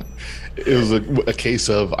times. It was a case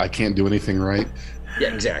of I can't do anything right.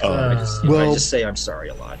 Yeah, exactly. I just say I'm sorry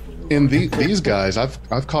a lot. And these guys,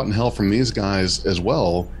 I've caught in hell from these guys as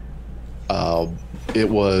well. It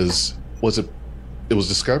was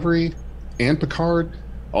Discovery and Picard.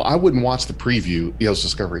 Oh, I wouldn't watch the preview. Yeah, it was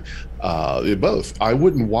Discovery. Both. I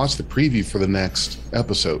wouldn't watch the preview for the next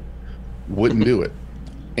episode. Wouldn't do it.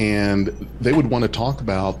 And they would want to talk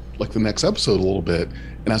about, like, the next episode a little bit.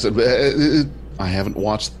 And I said, I haven't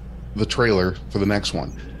watched the trailer for the next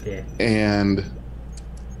one. Yeah. And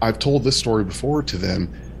I've told this story before to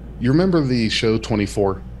them. You remember the show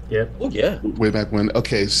 24? Yep. Oh, yeah. Way back when?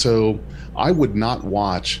 Okay, so I would not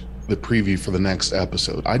watch the preview for the next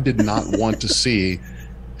episode. I did not want to see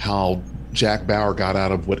how Jack Bauer got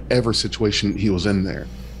out of whatever situation he was in there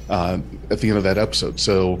at the end of that episode.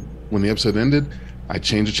 So when the episode ended, I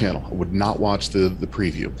changed the channel. I would not watch the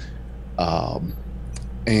preview.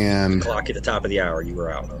 And clock at the top of the hour, you were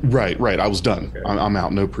out. Huh? Right. I was done. Okay. I'm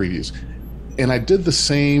out. No previews. And I did the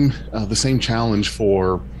same challenge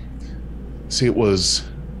for. I want to say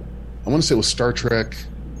it was Star Trek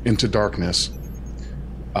Into Darkness.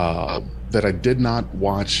 That I did not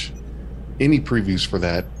watch any previews for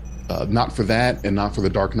that. Not for that, and not for The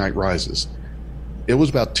Dark Knight Rises. It was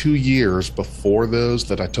about 2 years before those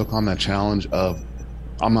that I took on that challenge of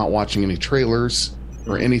I'm not watching any trailers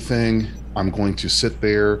or anything. I'm going to sit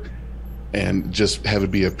there and just have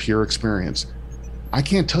it be a pure experience. I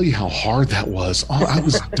can't tell you how hard that was. I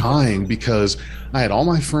was dying because I had all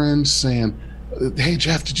my friends saying, "Hey,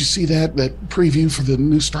 Jeff, did you see that preview for the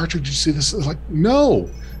new Star Trek? Did you see this?" I was like, no,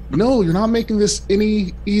 you're not making this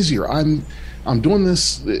any easier. I'm doing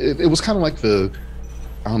this. It was kind of like the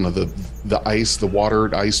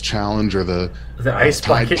watered ice challenge, or the ice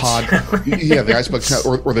Tide Pod. Yeah, the ice bucket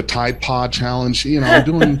challenge, or the Tide Pod challenge. I'm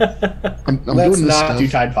doing. I'm let's doing this not stuff. do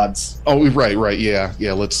Tide Pods. Oh, right. Yeah.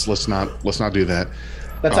 Let's not do that.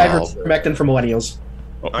 That's ivermectin for millennials.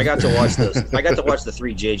 I got to watch those. I got to watch the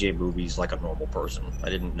 3 JJ movies like a normal person. I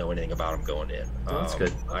didn't know anything about them going in. That's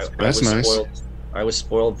good. That's nice. I was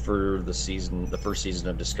spoiled for the first season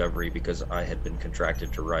of Discovery, because I had been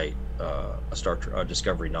contracted to write a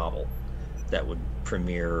Discovery novel that would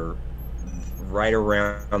premiere right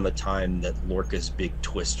around the time that Lorca's big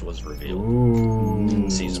twist was revealed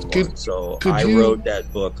in season 1. So I wrote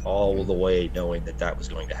that book all the way knowing that was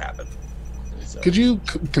going to happen. So. Could you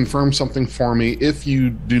confirm something for me? If you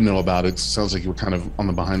do know about it, sounds like you were kind of on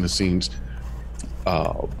the behind the scenes.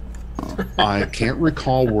 I can't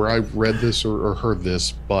recall where I read this or heard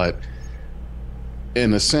this, but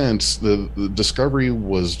in a sense, the Discovery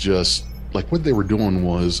was just like, what they were doing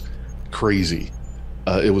was crazy.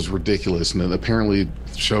 It was ridiculous, and apparently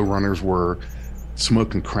showrunners were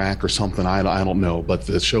smoking crack or something. I don't know, but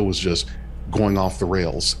the show was just going off the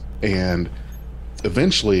rails, and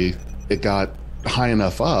eventually it got high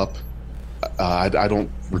enough up. I don't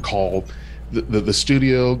recall. The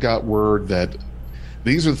studio got word that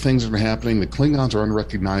these are the things that are happening. The Klingons are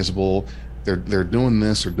unrecognizable. They're doing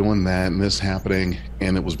this or doing that, and this happening.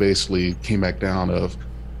 And it was basically came back down of,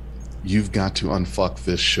 you've got to unfuck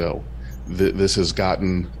this show. This has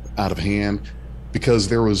gotten out of hand,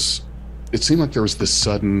 because it seemed like there was this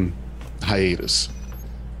sudden hiatus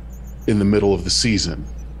in the middle of the season.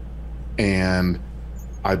 And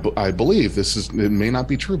I believe it may not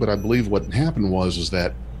be true, but I believe what happened was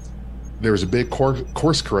that there was a big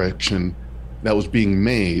course correction that was being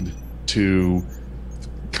made to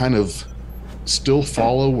kind of still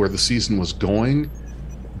follow where the season was going,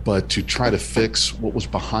 but to try to fix what was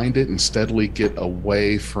behind it and steadily get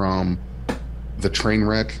away from the train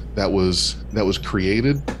wreck that was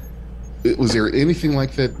created. Was there anything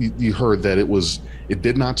like that you heard, that it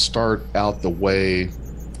did not start out the way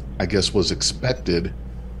I guess was expected,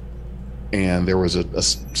 and there was a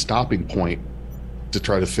stopping point to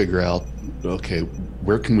try to figure out, okay,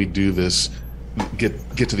 where can we do this, get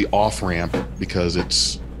to the off ramp, because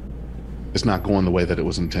it's not going the way that it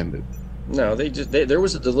was intended? No, there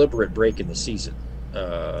was a deliberate break in the season.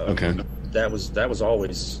 Okay, that was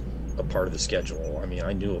always a part of the schedule. I mean,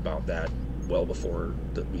 I knew about that well before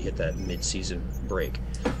we hit that mid-season break,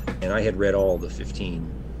 and I had read all the 15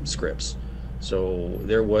 scripts, so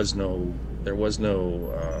there was no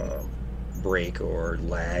break or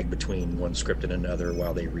lag between one script and another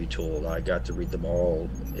while they retooled. I got to read them all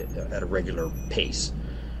at a regular pace.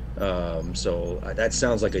 So that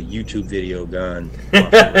sounds like a YouTube video gone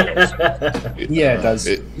off the rails. Yeah, it does.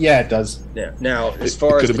 It does. Yeah. Now, as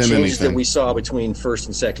far as the changes that we saw between first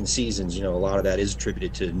and second seasons, a lot of that is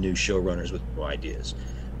attributed to new showrunners with new ideas,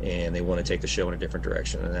 and they want to take the show in a different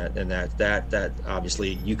direction. And that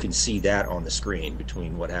obviously you can see that on the screen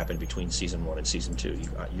between what happened between season 1 and season 2.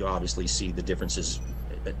 You obviously see the differences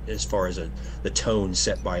as far as the tone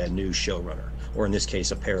set by a new showrunner, or in this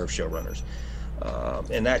case, a pair of showrunners.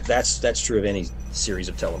 And that's true of any series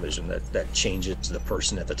of television that changes the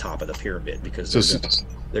person at the top of the pyramid, because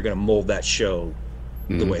they're going to mold that show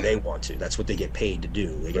the way they want to. That's what they get paid to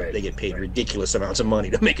do. They get paid ridiculous amounts of money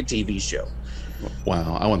to make a TV show.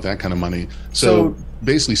 Wow, I want that kind of money. So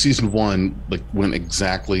basically, season 1 went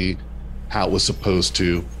exactly how it was supposed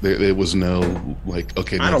to. There was no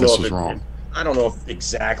okay, no, this was wrong. I don't know if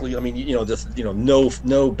exactly. I mean,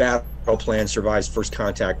 no battle plan survives first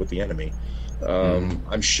contact with the enemy.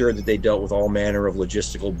 I'm sure that they dealt with all manner of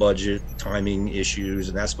logistical, budget, timing issues,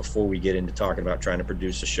 and that's before we get into talking about trying to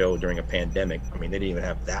produce a show during a pandemic. I mean, they didn't even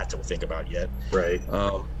have that to think about yet. Right.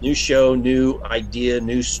 New show, new idea,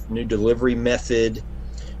 new delivery method.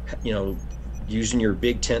 Using your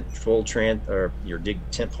big tentpole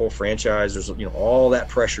franchise. There's all that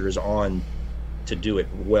pressure is on to do it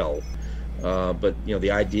well. But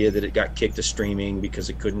the idea that it got kicked to streaming because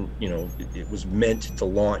it couldn't, it was meant to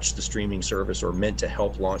launch the streaming service, or meant to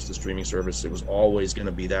help launch the streaming service. It was always going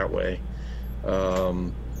to be that way.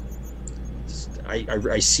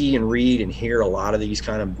 I see and read and hear a lot of these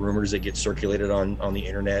kind of rumors that get circulated on the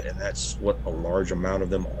internet, and that's what a large amount of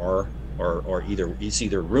them are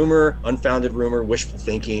either rumor, unfounded rumor, wishful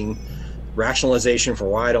thinking, rationalization for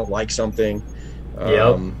why I don't like something.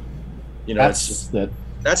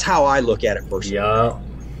 That's how I look at it personally. Yeah.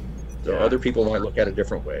 So other people might look at it a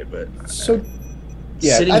different way, but I think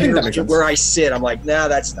that makes sense. Where I sit, I'm like, nah,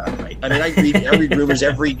 that's not right. I mean, I read rumors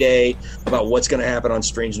every day about what's going to happen on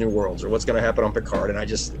Strange New Worlds or what's going to happen on Picard, and I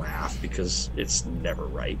just laugh because it's never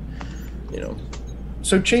right.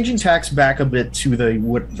 So changing tacks back a bit to the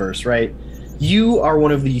Woodverse, right? You are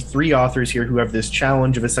one of the 3 authors here who have this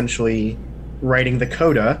challenge of essentially writing the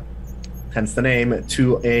coda, hence the name,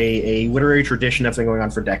 to a literary tradition that's been going on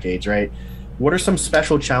for decades, right? What are some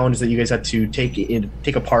special challenges that you guys had to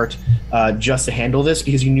take apart just to handle this?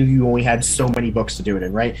 Because you knew you only had so many books to do it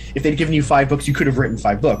in, right? If they'd given you 5 books, you could have written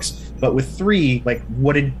 5 books. But with 3,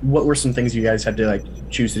 what were some things you guys had to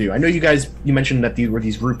choose to do? I know you mentioned that there were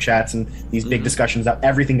these group chats and these big discussions that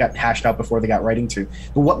everything got hashed out before they got writing to.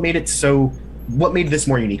 But what made this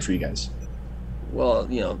more unique for you guys? Well,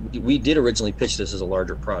 we did originally pitch this as a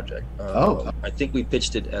larger project. I think we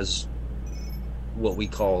pitched it as what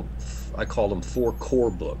I called them 4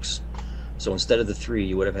 core books. So instead of the 3,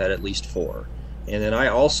 you would have had at least 4. And then I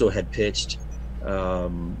also had pitched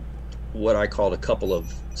what I called a couple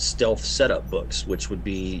of stealth setup books, which would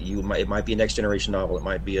be it might be a Next Generation novel, it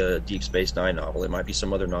might be a Deep Space Nine novel, it might be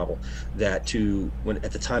some other novel that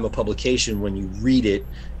at the time of publication, when you read it,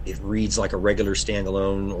 it reads like a regular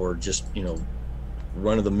standalone or just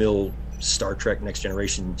run-of-the-mill Star Trek Next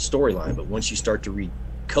Generation storyline. But once you start to read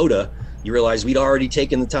coda, You realize we'd already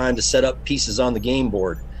taken the time to set up pieces on the game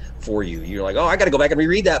board for you. You're like, oh, I got to go back and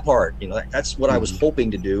reread that part. That's what I was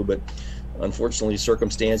hoping to do, but unfortunately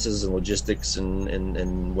circumstances and logistics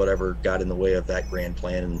and whatever got in the way of that grand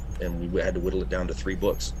plan, and we had to whittle it down to 3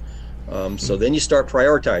 books. So then you start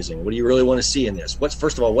prioritizing. What do you really want to see in this?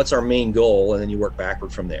 First of all, what's our main goal? And then you work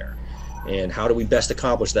backward from there. And how do we best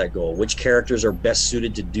accomplish that goal? Which characters are best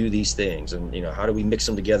suited to do these things? And, how do we mix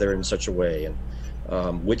them together in such a way?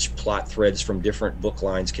 And which plot threads from different book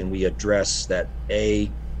lines can we address that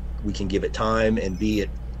A, we can give it time, and B,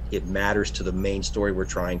 it matters to the main story we're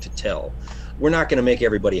trying to tell. We're not going to make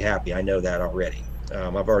everybody happy. I know that already.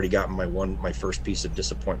 I've already gotten my first piece of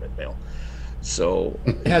disappointment mail. So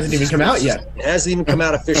it hasn't even come out yet. It hasn't even come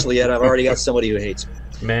out officially yet. I've already got somebody who hates me.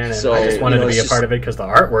 Man, so, I just wanted to be a part of it because the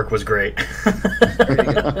artwork was great.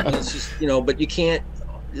 It's just, but you can't.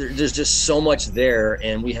 There's just so much there,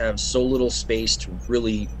 and we have so little space to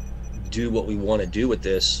really do what we want to do with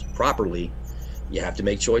this properly. You have to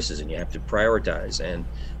make choices, and you have to prioritize. And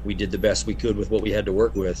we did the best we could with what we had to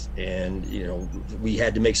work with. And, we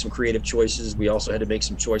had to make some creative choices. We also had to make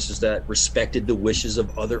some choices that respected the wishes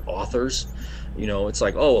of other authors. It's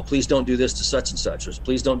like, oh, well, please don't do this to such and such, or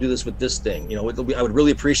please don't do this with this thing. I would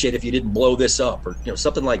really appreciate if you didn't blow this up, or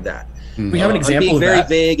something like that. We have an example. I'm being of very that.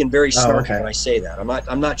 vague and very snarky when I say that.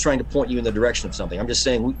 I'm not trying to point you in the direction of something. I'm just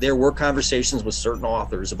saying there were conversations with certain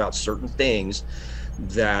authors about certain things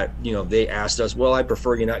that they asked us. Well, I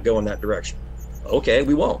prefer you not go in that direction. Okay,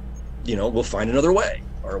 we won't. We'll find another way,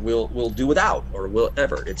 or we'll do without, or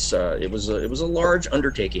whatever. It was a large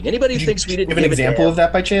undertaking. Anybody who thinks we didn't give an example of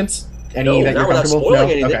that by chance? No, that not you're without comfortable?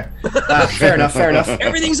 spoiling anything. Okay. Fair enough.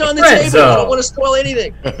 Everything's on the table. I don't want to spoil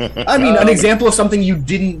anything. I mean, an example of something you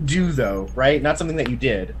didn't do, though, right? Not something that you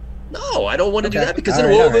did. No, I don't want to do that because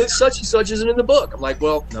then such and such isn't in the book. I'm like,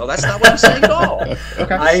 well, no, that's not what I'm saying at all.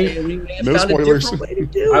 No spoilers.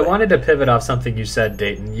 I wanted to pivot off something you said,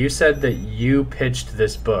 Dayton. You said that you pitched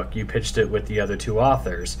this book. You pitched it with the other 2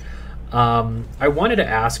 authors. I wanted to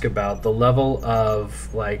ask about the level of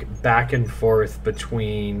back and forth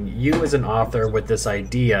between you as an author with this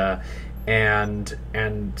idea and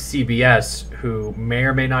CBS, who may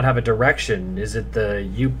or may not have a direction. Is it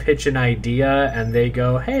you pitch an idea and they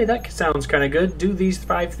go, hey, that sounds kind of good, do these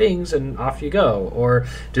 5 things and off you go? Or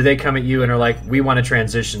do they come at you and are like, we want a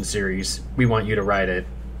transition series, we want you to write it,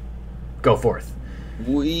 go forth?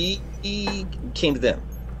 We came to them.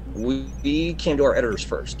 We came to our editors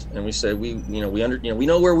first, and we said we know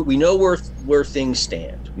where things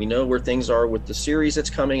stand. We know where things are with the series that's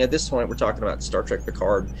coming. At this point, we're talking about Star Trek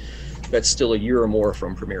Picard. That's still a year or more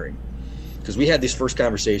from premiering, because we had these first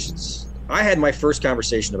conversations. I had my first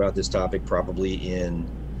conversation about this topic probably in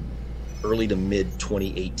early to mid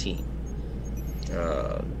 2018.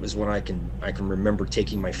 Was when I can remember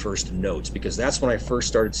taking my first notes, because that's when I first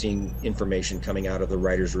started seeing information coming out of the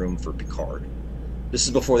writer's room for Picard. This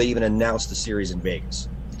is before they even announced the series in Vegas.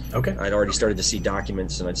 Okay. I'd already started to see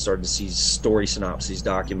documents, and I'd started to see story synopses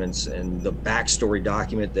documents, and the backstory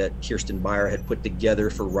document that Kirsten Beyer had put together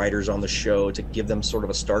for writers on the show to give them sort of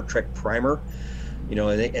a Star Trek primer,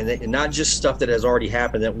 and not just stuff that has already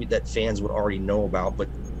happened that fans would already know about, but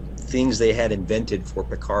things they had invented for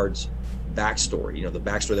Picard's backstory. The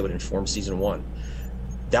backstory that would inform season 1.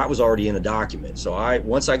 That was already in the document. So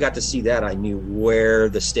once I got to see that, I knew where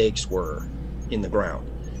the stakes were in the ground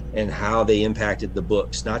and how they impacted the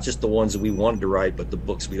books, not just the ones that we wanted to write, but the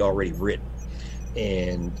books we'd already written.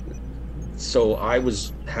 And so I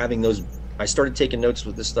started taking notes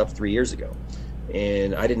with this stuff 3 years ago,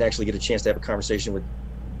 and I didn't actually get a chance to have a conversation with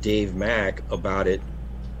Dave Mack about it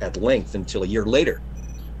at length until a year later,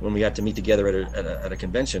 when we got to meet together at a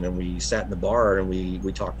convention, and we sat in the bar and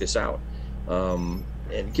we talked this out.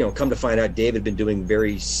 And come to find out, Dave had been doing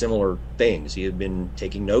very similar things. He had been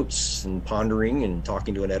taking notes and pondering and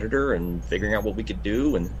talking to an editor and figuring out what we could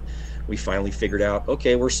do. And we finally figured out,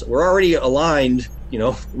 okay, we're already aligned,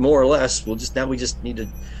 more or less. We just need to,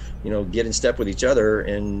 get in step with each other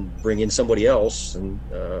and bring in somebody else. And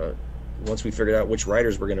once we figured out which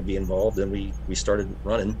writers were going to be involved, then we started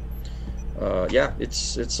running. It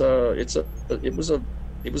was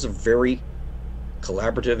a very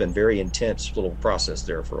collaborative and very intense little process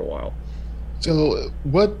there for a while. So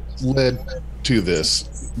what led to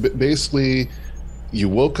this? Basically, you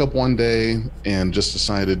woke up one day and just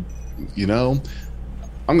decided, I'm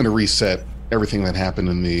going to reset everything that happened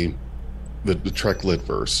in the Trek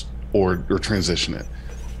Litverse, or transition it.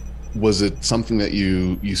 Was it something that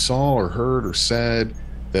you saw or heard or said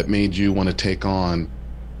that made you want to take on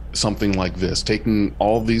something like this, taking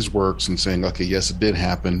all these works and saying, okay, yes, it did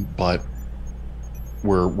happen, but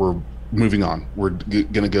we're moving on. We're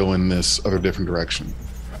going to go in this other different direction.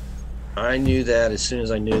 I knew that as soon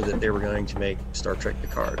as I knew that they were going to make Star Trek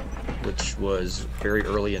Picard, which was very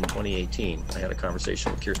early in 2018. I had a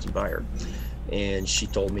conversation with Kirsten Beyer, and she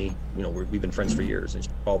told me, you know, we've been friends for years, and she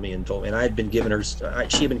called me and told me, and I had been giving her,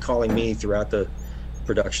 she had been calling me throughout the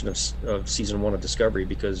production of season 1 of Discovery,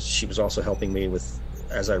 because she was also helping me with,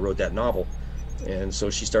 as I wrote that novel. And so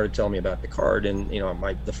she started telling me about Picard, and, you know,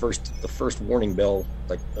 the first warning bell,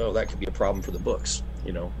 like, oh, that could be a problem for the books,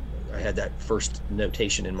 you know. I had that first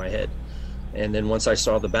notation in my head. And then once I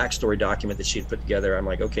saw the backstory document that she had put together, I'm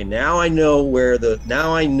like, okay, now I know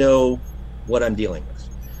what I'm dealing with.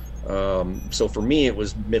 So for me, it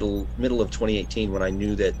was middle of 2018 when I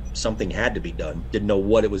knew that something had to be done. Didn't know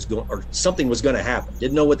what it was going, or something was going to happen.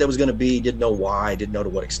 Didn't know what that was going to be. Didn't know why. Didn't know to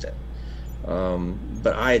what extent.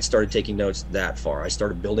 But I had started taking notes that far. I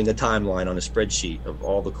started building a timeline on a spreadsheet of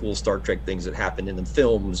all the cool Star Trek things that happened in the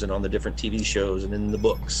films and on the different TV shows and in the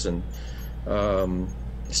books, and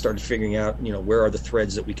started figuring out, you know, where are the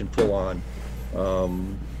threads that we can pull on.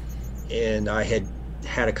 And I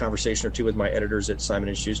had a conversation or two with my editors at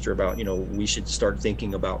Simon & Schuster about, you know, we should start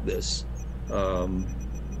thinking about this.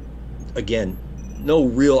 Again, no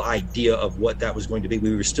real idea of what that was going to be.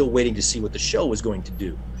 We were still waiting to see what the show was going to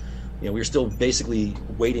do. You know, we were still basically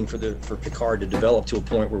waiting for Picard to develop to a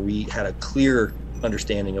point where we had a clear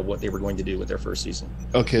understanding of what they were going to do with their first season.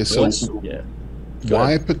 Okay, so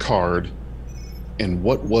why Picard, and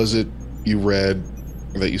what was it you read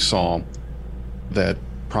or that you saw that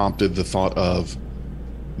prompted the thought of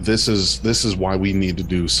this is why we need to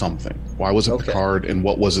do something? Why was it Picard, and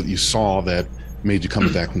what was it you saw that made you come to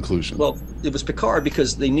that conclusion? Well, it was Picard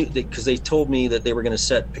because they told me that they were going to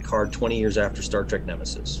set Picard 20 years after Star Trek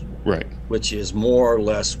Nemesis. Right. Which is more or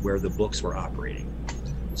less where the books were operating.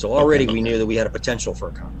 So already we knew that we had a potential for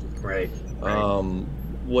a conflict. Right.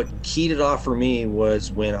 What keyed it off for me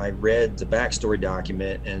was when I read the backstory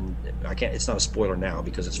document, and it's not a spoiler now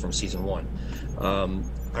because it's from season 1.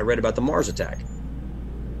 I read about the Mars attack,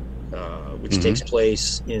 which takes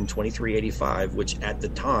place in 2385, which at the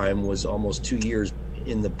time was almost 2 years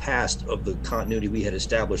in the past of the continuity we had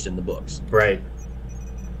established in the books. Right.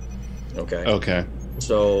 Okay.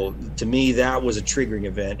 So to me, that was a triggering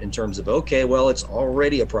event in terms of, okay, well, it's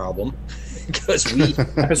already a problem because we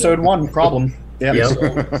episode 1 problem. Yeah. So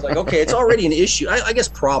it's like, okay, it's already an issue. I guess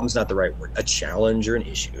problem's not the right word. A challenge or an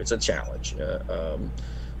issue. It's a challenge.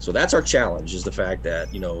 So that's our challenge, is the fact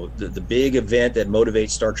that, you know, the big event that motivates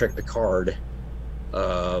Star Trek Picard,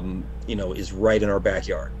 you know, is right in our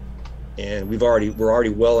backyard. And we're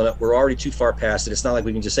already too far past it. It's not like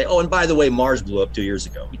we can just say, oh, and by the way, Mars blew up 2 years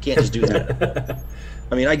ago. We can't just do that.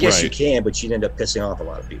 I mean, I guess you can, but you'd end up pissing off a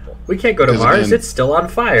lot of people. We can't go to Mars. It's still on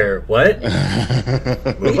fire. What? We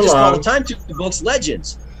can just call the time to the books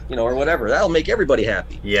Legends, you know, or whatever. That'll make everybody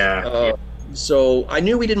happy. Yeah. So I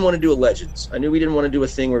knew we didn't want to do a Legends. I knew we didn't want to do a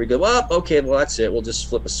thing where we go, well, okay, well, that's it. We'll just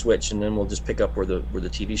flip a switch and then we'll just pick up where the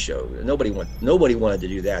TV show. Nobody wanted to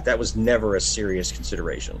do that. That was never a serious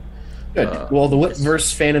consideration. Good. Well, the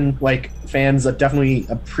Whitverse fans definitely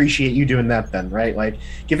appreciate you doing that then, right? Like,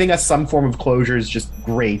 giving us some form of closure is just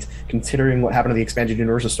great, considering what happened to the expanded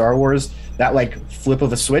universe of Star Wars. That, like, flip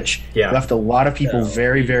of a switch left a lot of people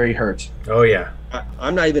very, very hurt. Oh, yeah.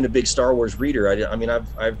 I'm not even a big Star Wars reader. I mean,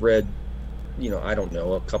 I've read, you know, I don't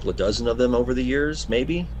know, a couple of dozen of them over the years,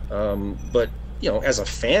 maybe. But, you know, as a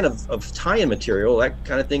fan of tie-in material, that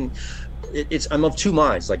kind of thing, I'm of two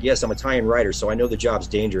minds. Like, yes, I'm a tie-in writer, so I know the job's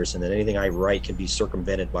dangerous, and that anything I write can be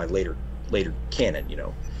circumvented by later canon. You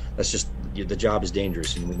know, that's just, the job is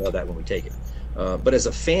dangerous, and we know that when we take it. But as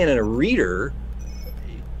a fan and a reader,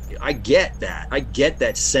 I get that. I get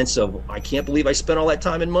that sense of, I can't believe I spent all that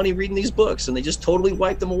time and money reading these books, and they just totally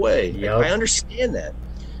wiped them away. Yep. I understand that.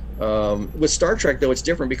 With Star Trek, though, it's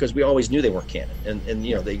different because we always knew they weren't canon, and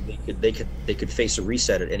you know, they could face a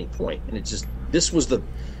reset at any point, and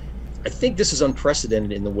I think this is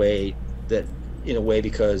unprecedented in a way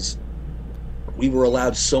because we were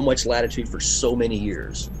allowed so much latitude for so many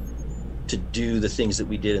years to do the things that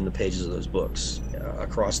we did in the pages of those books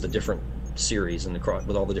across the different series and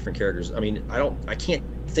with all the different characters. I mean, I can't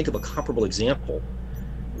think of a comparable example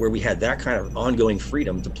where we had that kind of ongoing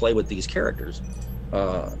freedom to play with these characters,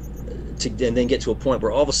 and then get to a point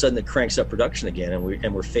where all of a sudden it cranks up production again,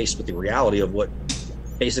 and we're faced with the reality of what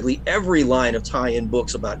basically every line of tie-in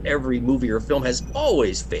books about every movie or film has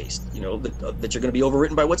always faced, you know, that you're going to be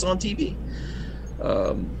overwritten by what's on TV.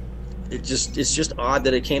 It's just odd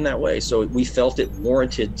that it came that way. So we felt it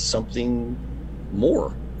warranted something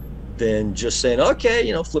more than just saying, okay,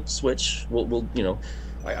 you know, flip the switch. We'll you know,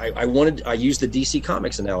 I used the DC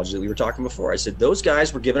Comics analogy that we were talking before. I said those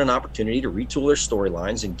guys were given an opportunity to retool their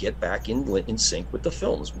storylines and get back in sync with the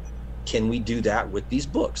films. Can we do that with these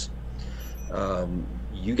books?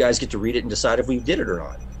 You guys get to read it and decide if we did it or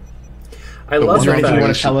not. I love Is there the anything you want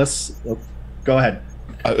fact. to tell us? Go ahead.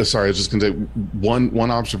 Sorry, I was just going to say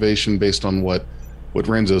one observation based on what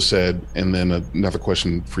Renzo said, and then another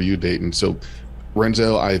question for you, Dayton. So,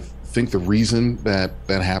 Renzo, I think the reason that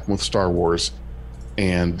happened with Star Wars,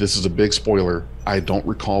 and this is a big spoiler, I don't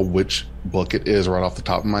recall which book it is right off the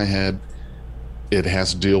top of my head. It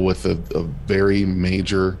has to deal with a very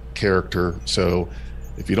major character. So,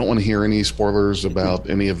 if you don't want to hear any spoilers about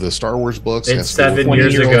any of the Star Wars books, It's 7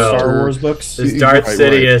 years 20-year-old ago. Star Wars books. There's Darth Right.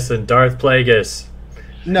 Sidious and Darth Plagueis.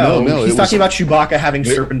 No, No, he's it talking was- about Chewbacca having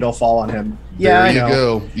Serpentine fall on him. Yeah, There I you know.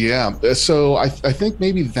 go. Yeah. So I think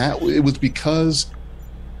maybe that it was because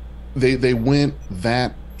they went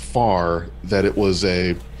that far that it was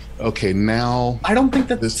okay, now I don't think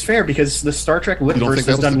that's fair because the Star Trek don't Litverse think that has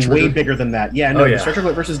was the done trigger? way bigger than that. Yeah, no, Oh, yeah. the Star Trek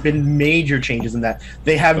Litverse has been major changes in that.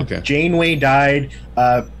 They have Okay. Janeway died.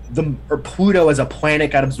 Pluto as a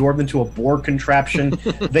planet got absorbed into a Borg contraption.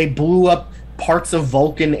 They blew up parts of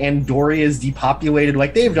Vulcan, and Doria is depopulated.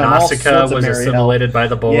 Like they've done all sorts Nausicaa of was merry hell. assimilated by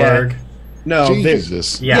the Borg. No, they-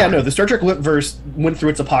 Jesus. Yeah. no, the Star Trek Litverse went through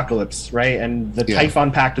its apocalypse, right? And the Yeah.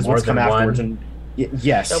 Typhon Pact is More what's come than afterwards. one. And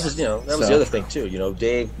yes, That was the other thing too.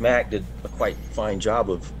 Dave Mack did a quite fine job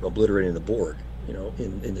of obliterating the Borg.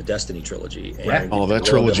 In the Destiny trilogy. And Yeah. Oh, that lo and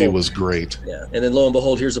trilogy behold- was great. Yeah, and then lo and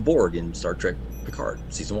behold, here's a Borg in Star Trek Picard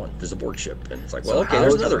season 1. There's a Borg ship, and it's like, well, So okay, how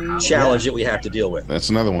there's do another we- challenge that we have to deal with. That's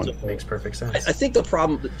another one. Makes perfect sense. I think the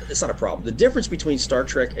problem, it's not a problem. The difference between Star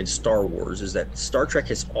Trek and Star Wars is that Star Trek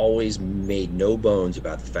has always made no bones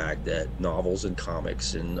about the fact that novels and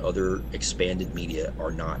comics and other expanded media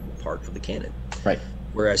are not part of the canon. right.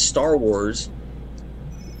 Whereas Star Wars,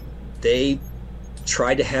 they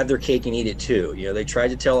tried to have their cake and eat it too. They tried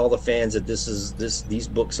to tell all the fans that these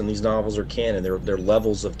books and these novels are canon. They're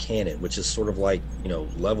levels of canon, which is sort of like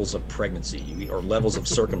levels of pregnancy or levels of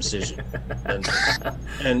circumcision.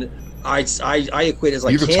 and I equate it as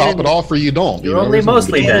like You either canon. top it off or you don't. You're only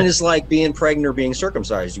mostly Canon dead. is like being pregnant or being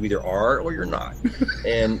circumcised. You either are or you're not.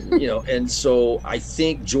 And so I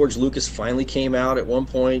think George Lucas finally came out at one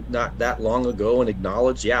point not that long ago and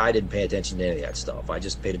acknowledged, yeah, I didn't pay attention to any of that stuff. I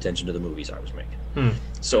just paid attention to the movies I was making.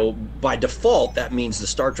 So by default, that means the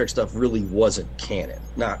Star Trek stuff really wasn't canon.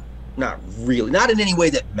 Not really, not in any way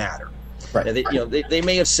that mattered. Right. And they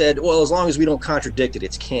may have said, well, as long as we don't contradict it,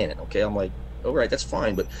 it's canon. Okay, I'm like, all right, that's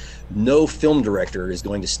fine, but no film director is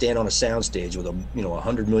going to stand on a soundstage with a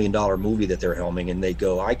 $100 million movie that they're helming, and they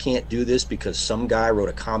go, I can't do this because some guy wrote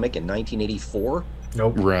a comic in 1984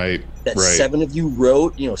 Nope. Right. that right. seven of you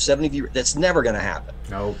wrote. That's never going to happen.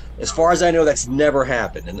 Nope. As far as I know, that's never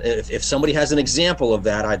happened. And if somebody has an example of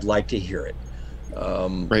that, I'd like to hear it.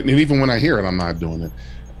 Right. And even when I hear it, I'm not doing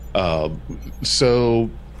it. So,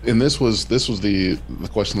 and this was the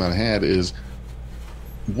question that I had is,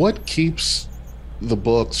 what keeps the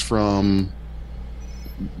books from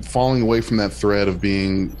falling away from that thread of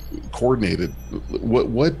being coordinated?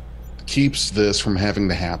 What keeps this from having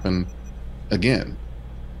to happen again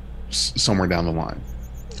somewhere down the line?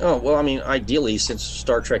 Oh, well, I mean, ideally, since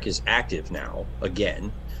Star Trek is active now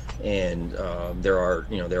again, and there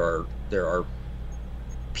are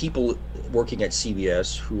people working at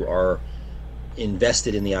CBS who are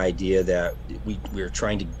invested in the idea that we're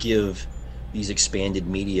trying to give these expanded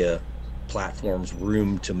media platforms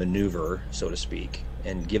room to maneuver, so to speak,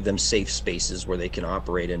 and give them safe spaces where they can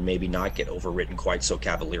operate and maybe not get overwritten quite so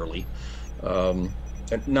cavalierly. And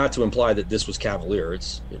not to imply that this was cavalier,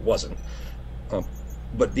 it wasn't.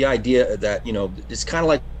 But the idea that, it's kind of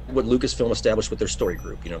like what Lucasfilm established with their story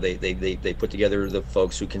group. They put together the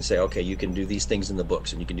folks who can say, okay, you can do these things in the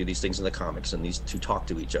books and you can do these things in the comics, and these two talk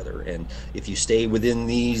to each other. And if you stay within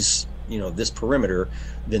these, this perimeter,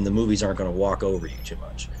 then the movies aren't going to walk over you too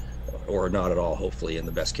much, or not at all, hopefully, in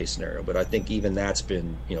the best case scenario. But I think even that's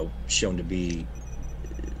been, shown to be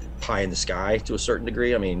pie in the sky to a certain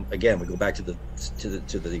degree. I mean, again, we go back to the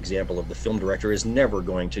example of the film director is never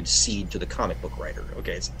going to cede to the comic book writer.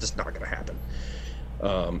 Okay, it's just not going to happen.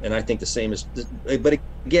 And I think the same is, but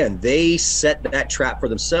again, they set that trap for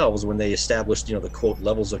themselves when they established, the quote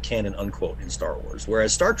levels of canon unquote in Star Wars.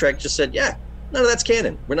 Whereas Star Trek just said, yeah, none of that's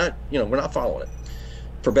canon. We're not following it,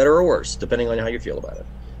 for better or worse, depending on how you feel about it.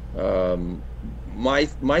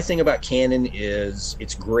 My thing about canon is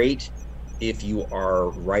it's great if you are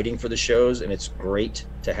writing for the shows, and it's great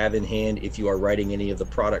to have in hand if you are writing any of the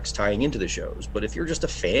products tying into the shows. But if you're just a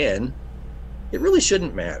fan, it really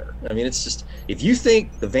shouldn't matter. I mean, it's just, if you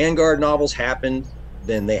think the Vanguard novels happened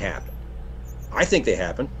then they happen. I think they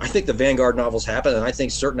happen. I think the Vanguard novels happen, and I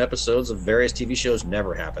think certain episodes of various TV shows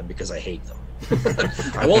never happen because I hate them.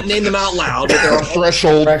 I won't name them out loud, but they're all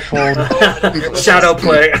Threshold. Shadow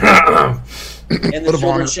play. And the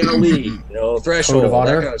children shall lead, Threshold,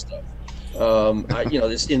 that kind of stuff.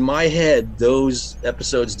 It's in my head, those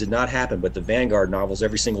episodes did not happen, but the Vanguard novels,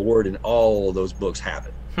 every single word in all of those books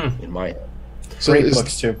happened in my head. So Great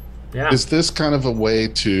books too. Yeah. Is this kind of a way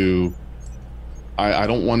to? I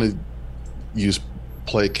don't want to use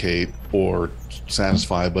placate or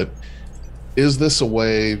satisfy, but is this a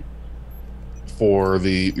way for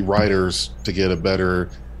the writers to get a better,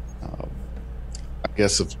 I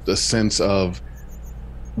guess, a sense of,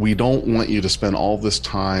 we don't want you to spend all this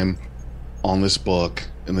time on this book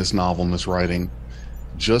and this novel and this writing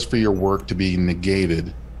just for your work to be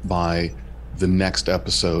negated by the next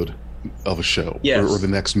episode of a show or the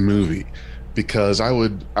next movie? Because I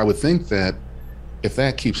would think that if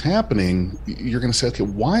that keeps happening, you're going to say, okay,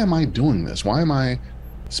 why am I doing this? Why am I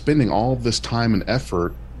spending all this time and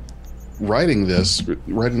effort writing this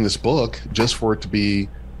book just for it to be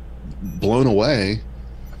blown away,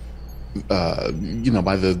 by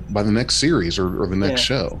the next series or the next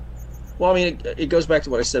show? Well, I mean, it goes back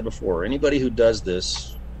to what I said before. Anybody who does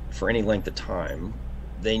this for any length of time,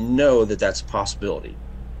 they know that that's a possibility.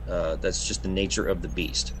 That's just the nature of the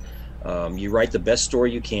beast. You write the best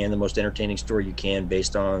story you can, the most entertaining story you can,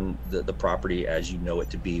 based on the property as you know it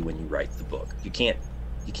to be when you write the book. You can't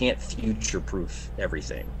future-proof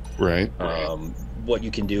everything. Right. What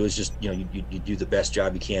you can do is just you do the best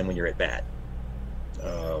job you can when you're at bat.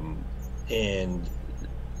 And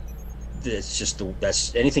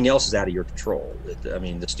that's anything else is out of your control. I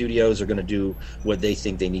mean, the studios are going to do what they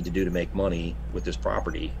think they need to do to make money with this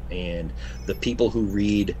property, and the people who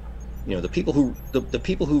read. The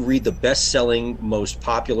people who read the best-selling, most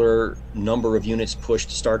popular number of units pushed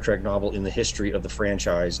Star Trek novel in the history of the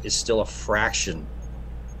franchise is still a fraction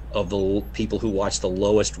of the people who watch the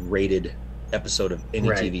lowest rated episode of any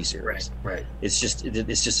TV series. Right. It's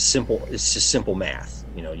just simple math.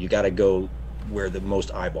 You got to go where the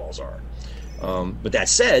most eyeballs are. But that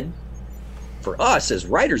said, for us as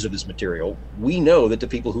writers of this material, we know that the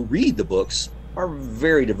people who read the books are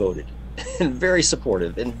very devoted and very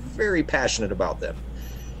supportive and very passionate about them.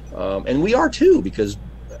 And we are too, because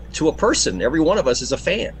to a person, every one of us is a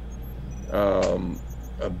fan.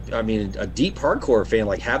 A deep hardcore fan,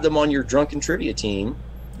 like have them on your drunken trivia team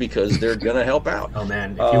because they're going to help out. Oh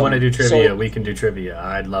man, if you want to do trivia, we can do trivia.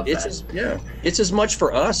 I'd love that. It's as much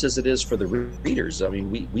for us as it is for the readers. I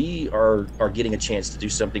mean, we are getting a chance to do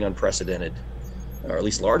something unprecedented, or at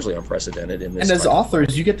least largely unprecedented in this. And as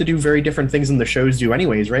authors, you get to do very different things than the shows do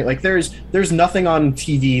anyways, right? Like there's nothing on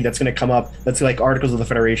TV that's going to come up that's like Articles of the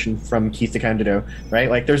Federation from Keith DeCandido, right?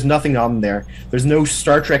 Like there's nothing on there. There's no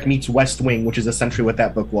Star Trek meets West Wing, which is essentially what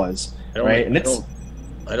that book was, right? And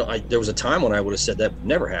there was a time when I would have said that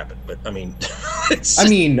never happened, but I mean,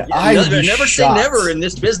 I never say never in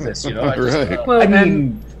this business,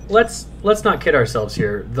 Let's not kid ourselves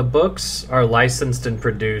here. The books are licensed and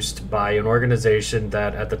produced by an organization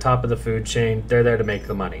that, at the top of the food chain, they're there to make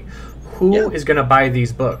the money. Who is going to buy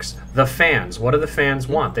these books? The fans. What do the fans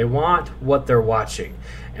want? They want what they're watching.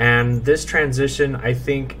 And this transition, I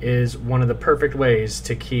think, is one of the perfect ways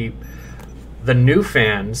to keep the new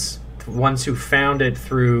fans, ones who found it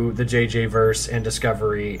through the JJ verse and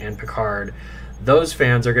Discovery and Picard. Those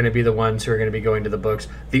fans are going to be the ones who are going to be going to the books.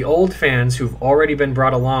 The old fans who've already been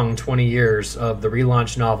brought along 20 years of the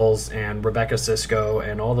relaunch novels and Rebecca Sisko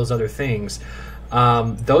and all those other things,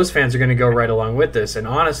 those fans are going to go right along with this. And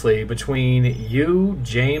honestly, between you,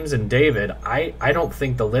 James, and David, I don't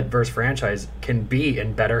think the Litverse franchise can be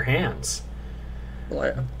in better hands.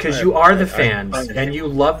 Because you are the fans, and you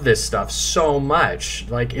love this stuff so much.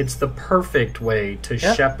 Like, it's the perfect way to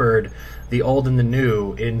shepherd the old and the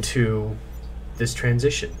new into this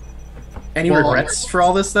transition. Any regrets for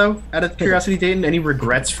all this, though, out of curiosity, Dayton? Any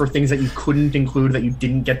regrets for things that you couldn't include that you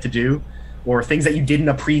didn't get to do? Or things that you did in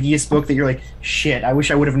a previous book that you're like, shit, I wish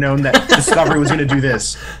I would have known that Discovery was going to do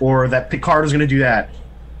this, or that Picard was going to do that?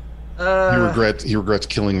 He regrets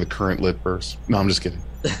killing the current Litverse. No, I'm just kidding.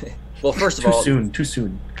 Well, first of all, too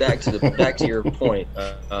soon. Back to your point.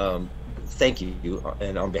 Thank you,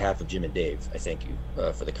 and on behalf of Jim and Dave, I thank you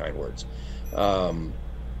for the kind words.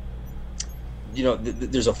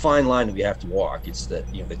 There's a fine line that we have to walk. It's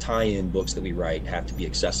that the tie-in books that we write have to be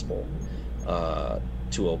accessible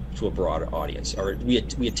to a broad audience, or we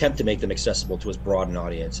attempt to make them accessible to as broad an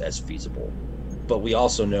audience as feasible. But we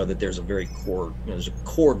also know that there's a very core, there's a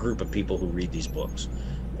core group of people who read these books,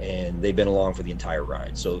 and they've been along for the entire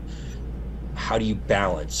ride. So how do you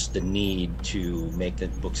balance the need to make the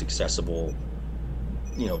books accessible,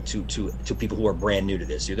 to people who are brand new to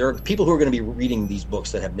this? There are people who are going to be reading these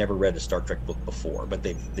books that have never read a Star Trek book before, but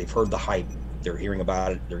they've heard the hype. They're hearing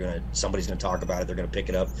about it. Somebody's going to talk about it. They're going to pick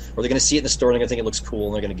it up, or they're going to see it in the store and they're going to think it looks cool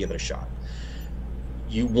and they're going to give it a shot.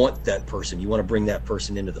 You want that person. You want to bring that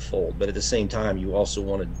person into the fold, but at the same time, you also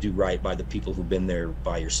want to do right by the people who've been there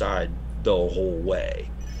by your side the whole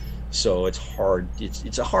way. So it's hard.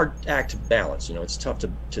 It's a hard act to balance. It's tough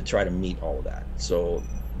to try to meet all of that. So,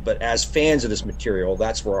 but as fans of this material,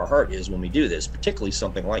 that's where our heart is when we do this, particularly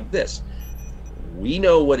something like this. We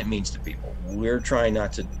know what it means to people. We're trying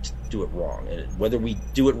not to do it wrong. And whether we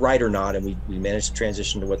do it right or not, and we manage to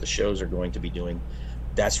transition to what the shows are going to be doing,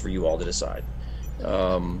 that's for you all to decide.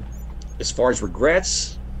 As far as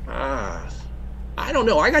regrets, I don't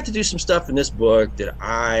know. I got to do some stuff in this book that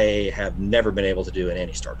I have never been able to do in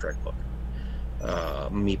any Star Trek book,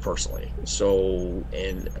 me personally. So,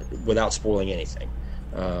 and without spoiling anything,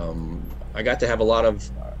 I got to have a lot of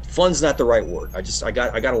fun's not the right word. I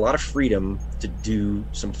got a lot of freedom to do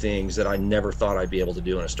some things that I never thought I'd be able to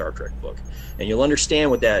do in a Star Trek book. And you'll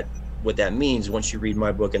understand what that means once you read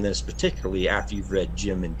my book, and then particularly after you've read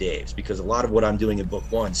Jim and Dave's, because a lot of what I'm doing in book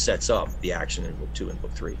 1 sets up the action in book 2 and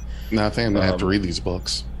book 3. No, I think I'm gonna have to read these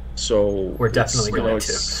books. So we're definitely going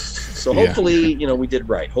to. So hopefully, we did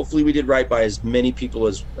right. Hopefully we did right by as many people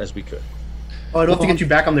as we could. Well, I'd love to get you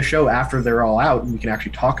back on the show after they're all out, and we can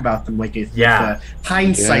actually talk about them, like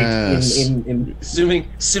hindsight. Yes. In assuming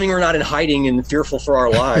we're not in hiding and fearful for our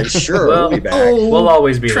lives. Sure, we'll be back. We'll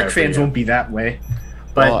always be Trek there. Fans won't be that way.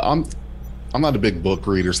 But I'm not a big book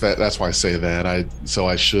reader, so that's why I say that. I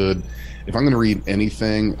should, if I'm going to read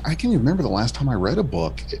anything, I can't even remember the last time I read a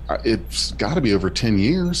book. It's got to be over 10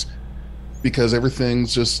 years, because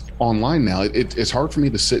everything's just online now. It's hard for me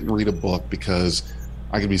to sit and read a book, because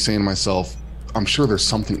I could be saying to myself, I'm sure there's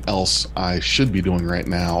something else I should be doing right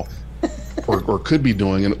now, or could be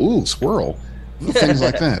doing, and ooh, squirrel, things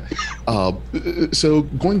like that. So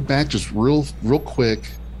going back just real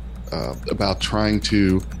quick about trying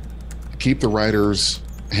to keep the writers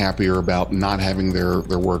happier about not having their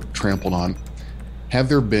work trampled on. Have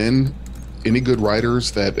there been any good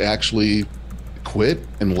writers that actually quit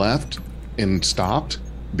and left and stopped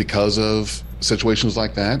because of situations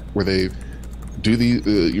like that, where they do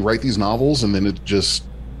you write these novels and then it just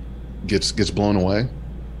gets blown away?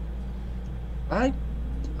 I'm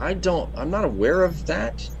not aware of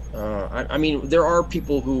that. I mean, there are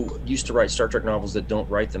people who used to write Star Trek novels that don't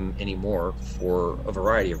write them anymore for a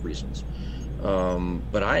variety of reasons.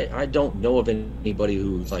 But I don't know of anybody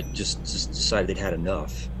who just decided they'd had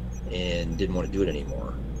enough and didn't want to do it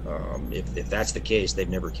anymore. If that's the case, they've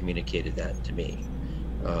never communicated that to me.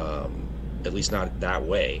 At least not that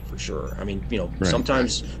way, for sure. I mean, right.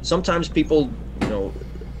 Sometimes people,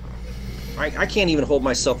 I can't even hold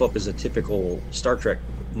myself up as a typical Star Trek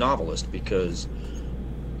novelist, because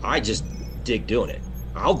I just dig doing it.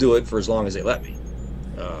 I'll do it for as long as they let me.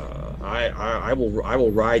 I will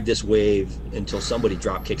ride this wave until somebody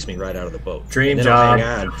drop kicks me right out of the boat. Dream and then job. I'll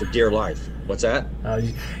hang on for dear life. What's that?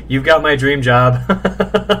 You've got my dream job.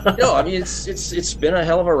 No, I mean it's been a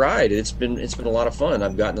hell of a ride. It's been a lot of fun.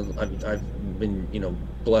 I've been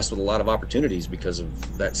blessed with a lot of opportunities because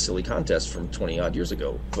of that silly contest from 20 odd years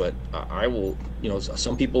ago. But I will,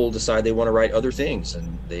 some people decide they want to write other things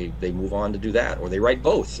and they move on to do that, or they write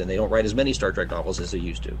both and they don't write as many Star Trek novels as they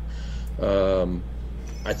used to.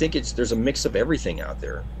 I think there's a mix of everything out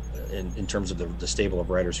there in terms of the stable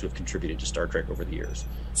of writers who have contributed to Star Trek over the years.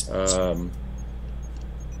 I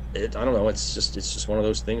don't know. It's just one of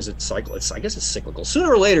those things that I guess it's cyclical.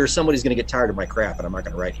 Sooner or later, somebody's going to get tired of my crap, and I'm not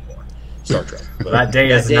going to write anymore. Star Trek. But that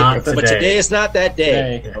day is not today. But today is not that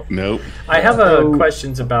day. Nope. I have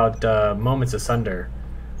questions about Moments Asunder.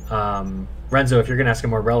 Renzo, if you're going to ask a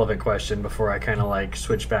more relevant question before I kind of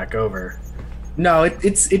switch back over. No,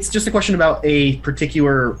 it's just a question about a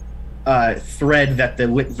particular thread that the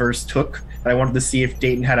Litverse took, but I wanted to see if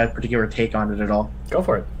Dayton had a particular take on it at all. Go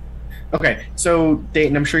for it. Okay, so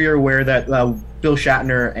Dayton, I'm sure you're aware that Bill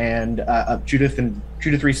Shatner and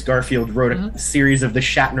Judith Reese Garfield wrote a series of the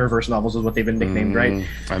Shatnerverse novels, is what they've been nicknamed, right?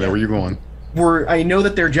 I know where you're going. I know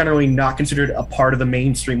that they're generally not considered a part of the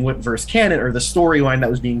mainstream Litverse canon or the storyline that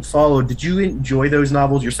was being followed. Did you enjoy those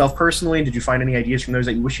novels yourself personally? Did you find any ideas from those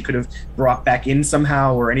that you wish you could have brought back in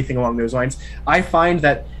somehow, or anything along those lines? I find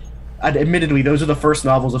that, admittedly, those are the first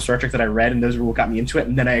novels of Star Trek that I read, and those are what got me into it,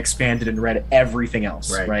 and then I expanded and read everything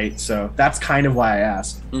else, right? So that's kind of why I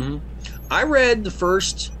asked. Mm-hmm. I read the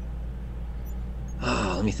first...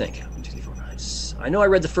 let me think. I know I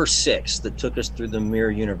read the first 6 that took us through the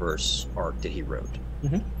Mirror Universe arc that he wrote.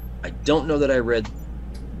 Mm-hmm. I don't know that I read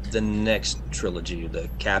the next trilogy, the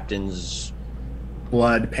Captain's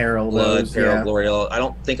Blood, Peril, Glory. I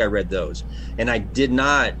don't think I read those, and I did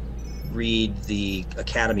not read the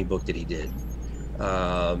Academy book that he did.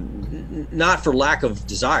 Not for lack of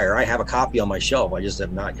desire. I have a copy on my shelf. I just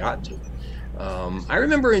have not gotten to it. I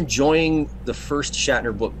remember enjoying the first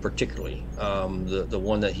Shatner book particularly, the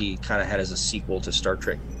one that he kind of had as a sequel to Star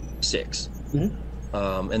Trek VI.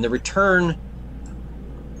 Mm-hmm. And the Return,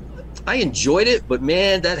 I enjoyed it, but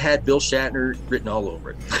man, that had Bill Shatner written all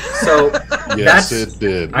over it. So yes, it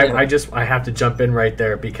did. I have to jump in right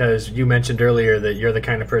there because you mentioned earlier that you're the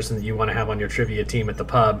kind of person that you want to have on your trivia team at the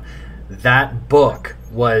pub. That book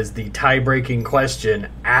was the tie-breaking question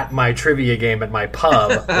at my trivia game at my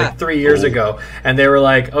pub like 3 years ago, and they were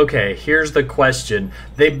like, "Okay, here's the question."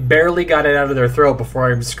 They barely got it out of their throat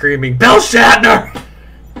before I'm screaming, "Bill Shatner!"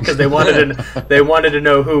 because they wanted to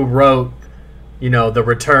know who wrote, the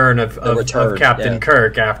return of Captain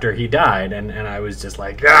Kirk after he died, and I was just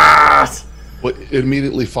like, ah. Well, it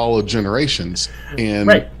immediately followed Generations, and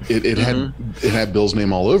right. it had Bill's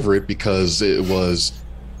name all over it because it was,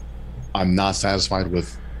 I'm not satisfied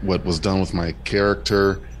with what was done with my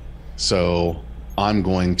character, so I'm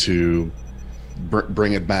going to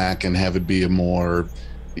bring it back and have it be a more.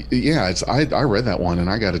 Yeah, I read that one, and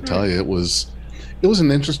I got to tell you, it was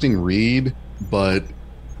an interesting read, but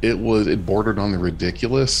it bordered on the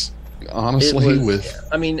ridiculous. Honestly,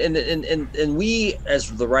 and we,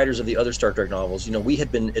 as the writers of the other Star Trek novels, we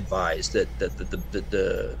had been advised that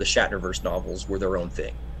the Shatnerverse novels were their own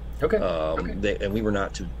thing. Okay. And we were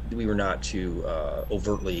not to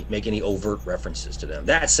overtly make any overt references to them.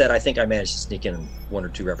 That said, I think I managed to sneak in one or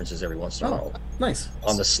two references every once in a while. Nice.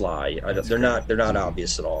 On the sly. They're not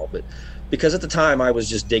obvious at all, but because at the time I was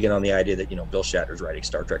just digging on the idea that Bill Shatner's writing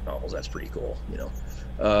Star Trek novels. That's pretty cool,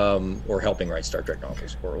 or helping write Star Trek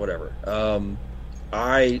novels or whatever.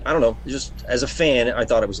 I don't know. Just as a fan, I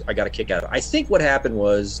thought I got a kick out of it. I think what happened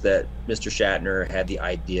was that Mr. Shatner had the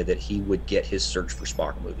idea that he would get his Search for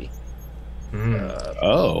Spock movie. And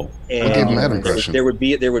I gave him that impression. There would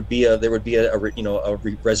be a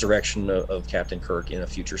resurrection of Captain Kirk in a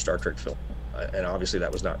future Star Trek film, and obviously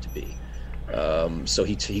that was not to be. So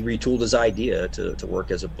he retooled his idea to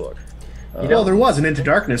work as a book. There was an Into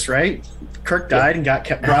Darkness, right? Kirk died and got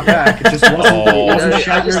brought back. It just wasn't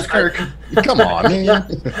Shatner's Kirk. Come on, man.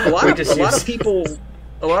 A lot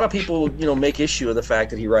of people, make issue of the fact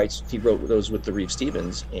that he wrote those with the Reeve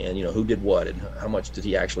Stevens, and who did what and how much did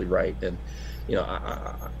he actually write, and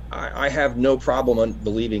I have no problem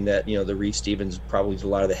believing that the Reeve Stevens probably did a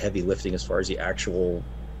lot of the heavy lifting as far as the actual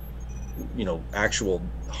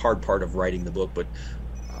hard part of writing the book, but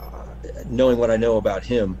knowing what I know about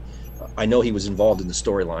him, I know he was involved in the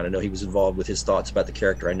storyline. I know he was involved with his thoughts about the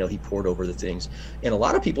character. I know he poured over the things. And a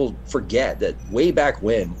lot of people forget that way back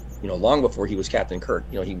when, long before he was Captain Kirk,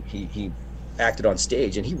 he acted on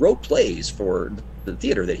stage and he wrote plays for the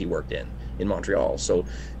theater that he worked in Montreal. So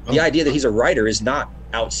the idea that he's a writer is not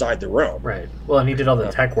outside the realm. Right. Well, and he did all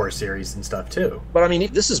the Tech Wars series and stuff too. But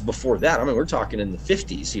this is before that. We're talking in the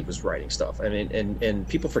 50s he was writing stuff. And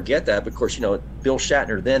people forget that. But of course, Bill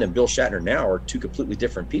Shatner then and Bill Shatner now are two completely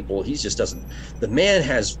different people. He just doesn't. The man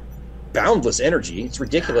has boundless energy. It's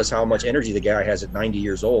ridiculous how much energy the guy has at 90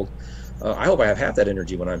 years old. I hope I have half that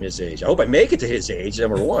energy when I'm his age. I hope I make it to his age,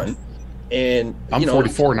 number one. And I'm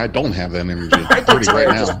 44 and I don't have that energy. I'm 30 right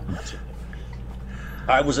now.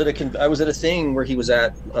 I was at a thing where he was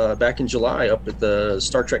at back in July up at the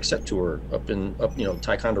Star Trek set tour up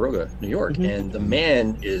Ticonderoga, New York, and the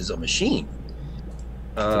man is a machine.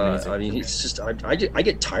 He's just I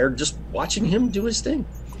get tired just watching him do his thing.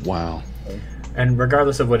 Wow. And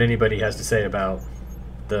regardless of what anybody has to say about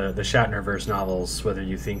the Shatnerverse novels, whether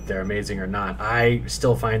you think they're amazing or not, I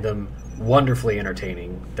still find them wonderfully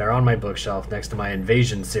entertaining. They're on my bookshelf next to my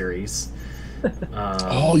Invasion series.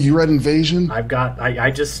 You read Invasion? I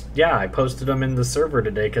posted them in the server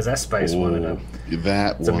today because S-Spice wanted them.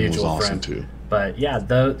 That one was awesome too. But yeah,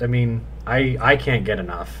 I can't get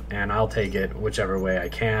enough, and I'll take it whichever way I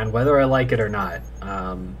can, whether I like it or not.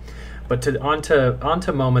 But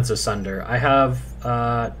onto Moments Asunder, I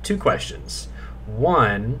have two questions.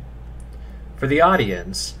 One, for the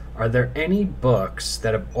audience, are there any books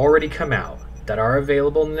that have already come out that are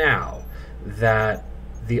available now that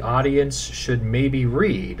the audience should maybe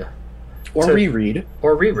read reread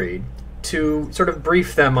to sort of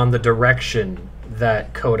brief them on the direction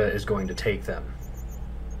that Coda is going to take them?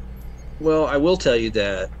 Well, I will tell you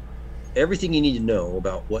that everything you need to know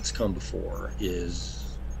about what's come before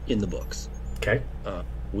is in the books. Okay.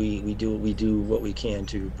 We do what we can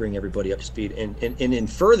to bring everybody up to speed, and in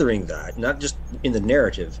furthering that, not just in the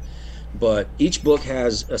narrative, but each book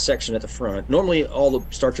has a section at the front. Normally, all the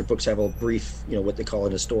Star Trek books have a brief, what they call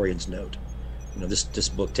an historian's note. This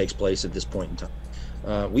book takes place at this point in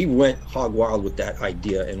time. We went hog wild with that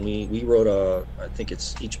idea, and we wrote I think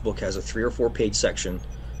each book has a 3 or 4 page section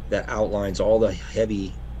that outlines all the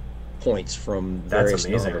heavy points from various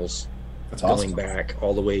novels. That's awesome. Going back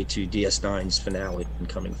all the way to DS9's finale and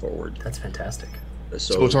coming forward. That's fantastic.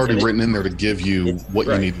 So it's already written in there to give you what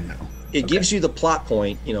you need to know. It gives you the plot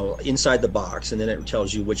point, inside the box, and then it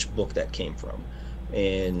tells you which book that came from.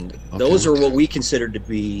 And those are what we consider to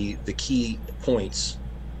be the key points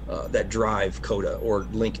that drive Coda or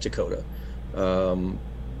link to Coda.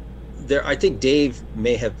 I think Dave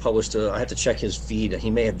may have published I have to check his feed. He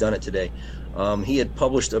may have done it today. He had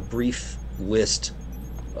published a brief list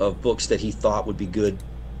of books that he thought would be good,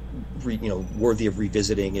 worthy of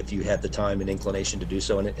revisiting if you had the time and inclination to do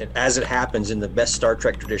so. And as it happens, in the best Star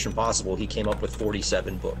Trek tradition possible, he came up with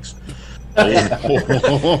 47 books.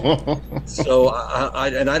 So I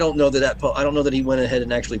don't know that he went ahead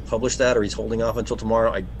and actually published that, or he's holding off until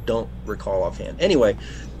tomorrow. I don't recall offhand. Anyway,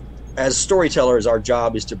 as storytellers, our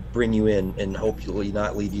job is to bring you in and hopefully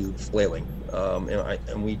not leave you flailing.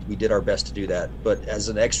 And we did our best to do that. But as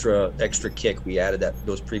an extra kick, we added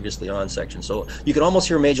those previously on sections. So you can almost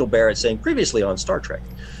hear Majel Barrett saying previously on Star Trek.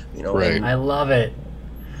 Right. I love it.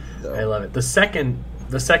 I love it. The second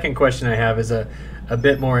question I have is a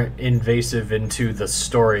bit more invasive into the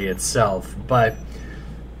story itself. But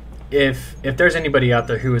if there's anybody out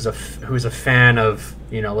there who is a fan of,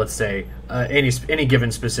 let's say any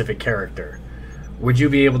given specific character, would you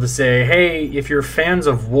be able to say, hey, if you're fans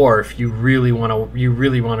of Worf, you really want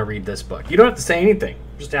to read this book? You don't have to say anything.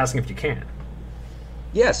 I'm just asking if you can.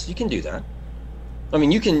 Yes, you can do that. I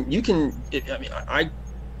mean, you can.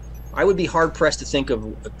 I would be hard pressed to think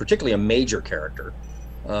of particularly a major character,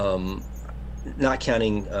 not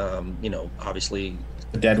counting, obviously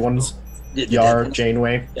the dead ones. Yar,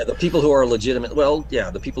 Janeway. Yeah, the people who are legitimate. Well,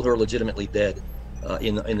 yeah, the people who are legitimately dead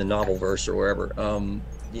in the novel verse or wherever.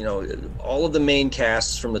 All of the main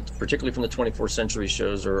casts particularly from the 24th century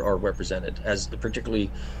shows are represented, as particularly,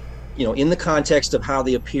 in the context of how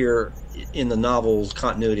they appear in the novel's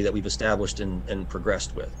continuity that we've established and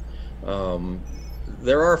progressed with.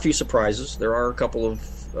 There are a few surprises. There are a couple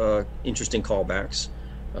of interesting callbacks.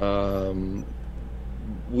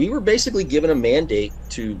 We were basically given a mandate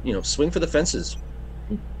to, swing for the fences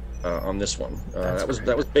on this one.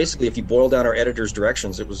 That was basically, if you boil down our editor's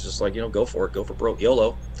directions, it was just like, go for it, go for broke,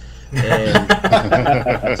 YOLO. And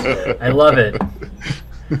I love it.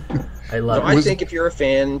 I think if you're a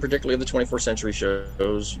fan, particularly of the 24th century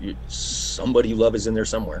shows, somebody you love is in there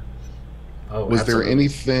somewhere. Oh, was there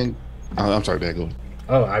anything? I'm sorry, Dad, go ahead.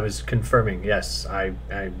 Oh, I was confirming. Yes, I'm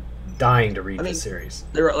dying to read this series.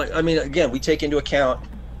 Again, we take into account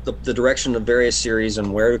the direction of various series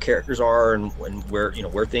and where the characters are and where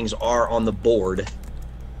where things are on the board,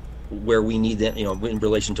 where we need them, in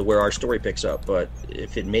relation to where our story picks up. But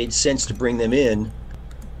if it made sense to bring them in,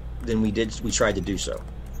 then we tried to do so.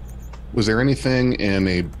 Was there anything in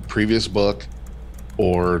a previous book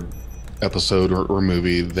or episode or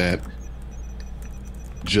movie that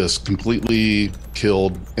just completely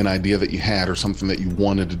killed an idea that you had or something that you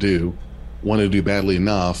wanted to do badly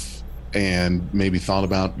enough, and maybe thought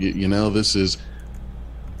about, this is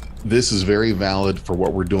very valid for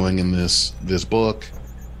what we're doing in this book,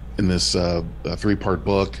 in this 3-part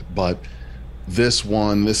book, but this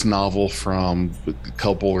novel from a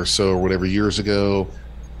couple or so or whatever years ago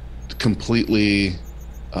completely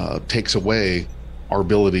takes away our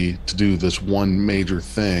ability to do this one major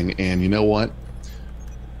thing, and you know what?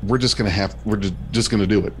 We're just going to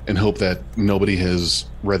do it and hope that nobody has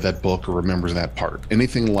read that book or remembers that part.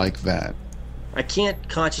 Anything like that? I can't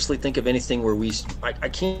consciously think of anything where I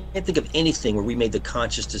can't think of anything where we made the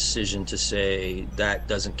conscious decision to say that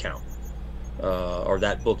doesn't count, or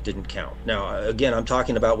that book didn't count. Now, again, I'm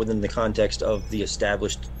talking about within the context of the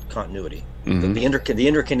established continuity. Mm-hmm. The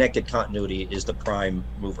interconnected continuity is the prime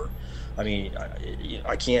mover. I mean,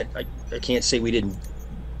 I can't say we didn't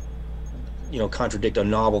contradict a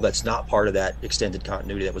novel that's not part of that extended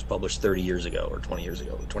continuity that was published 30 years ago or 20 years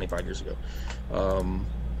ago or 25 years ago.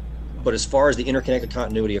 But as far as the interconnected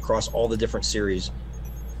continuity across all the different series,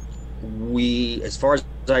 as far as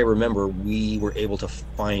I remember, we were able to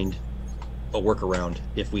find a workaround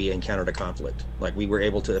if we encountered a conflict. Like, we were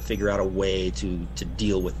able to figure out a way to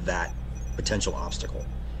deal with that potential obstacle.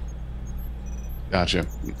 Gotcha.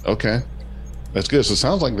 Okay. That's good. So it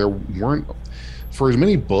sounds like there weren't, for as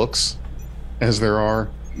many books as there are,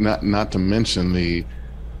 not to mention the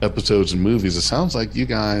episodes and movies, it sounds like you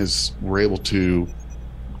guys were able to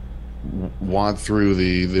wad through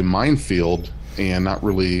the minefield and not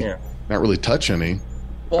really touch any.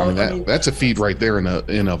 Well, I mean, that's a feat right there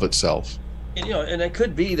in of itself. And, and it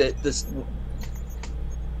could be that this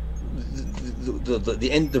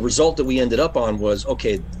the result that we ended up on was,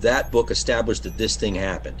 okay, that book established that this thing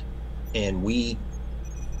happened, and we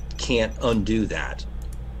can't undo that.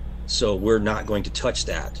 So we're not going to touch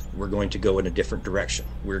that. We're going to go in a different direction.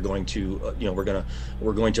 We're going to,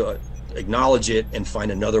 we're going to acknowledge it and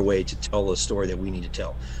find another way to tell the story that we need to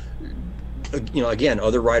tell. Again,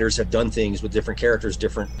 other writers have done things with different characters,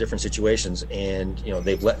 different situations, and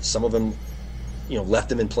they've let some of them, left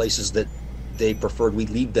them in places that they preferred we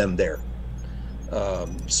leave them there.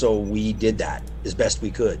 So we did that as best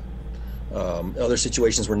we could. Other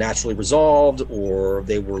situations were naturally resolved, or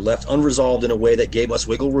they were left unresolved in a way that gave us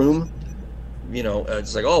wiggle room.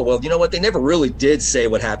 It's like, oh, well, you know what? They never really did say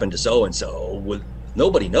what happened to so-and-so.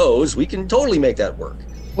 Nobody knows. We can totally make that work.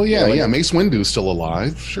 Well, yeah. Mace Windu's still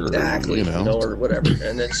alive, sure. Exactly. Or whatever.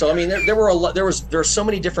 And then, so I mean, there were so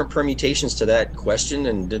many different permutations to that question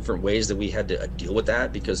and different ways that we had to deal with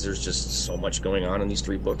that, because there's just so much going on in these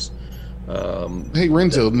 3 books. Hey,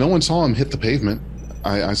 Renzo, no one saw him hit the pavement.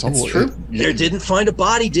 I saw it's true. You didn't find a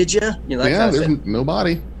body, did you? There's no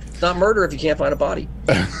body. It's not murder if you can't find a body.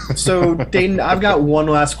 So, Dayton, I've got one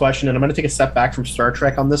last question, and I'm going to take a step back from Star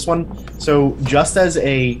Trek on this one. So, just as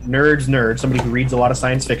a nerd's nerd, somebody who reads a lot of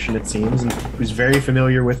science fiction, it seems, and who's very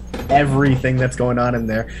familiar with everything that's going on in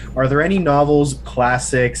there, are there any novels,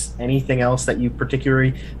 classics, anything else that you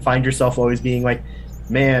particularly find yourself always being like,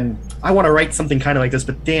 man, I want to write something kind of like this,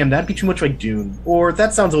 but damn, that'd be too much like Dune. Or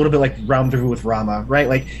that sounds a little bit like Rendezvous with Rama, right?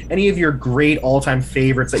 Like any of your great all-time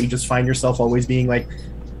favorites that you just find yourself always being like,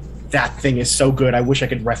 that thing is so good, I wish I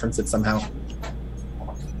could reference it somehow.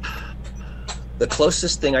 The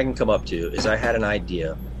closest thing I can come up to is I had an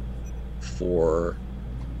idea for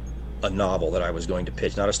a novel that I was going to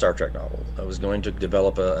pitch, not a Star Trek novel. I was going to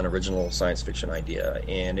develop an original science fiction idea,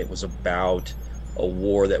 and it was about a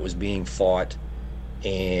war that was being fought,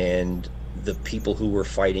 and the people who were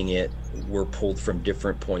fighting it were pulled from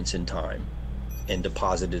different points in time and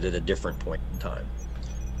deposited at a different point in time.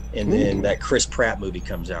 And then that Chris Pratt movie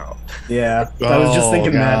comes out. Yeah, I was just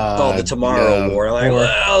thinking that. Called The Tomorrow War. I'm like,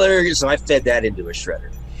 well, there you go. So I fed that into a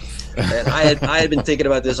shredder. And I had been thinking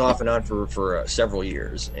about this off and on for several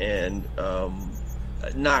years, and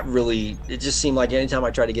not really. It just seemed like anytime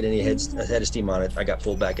I tried to get any head of steam on it, I got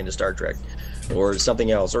pulled back into Star Trek or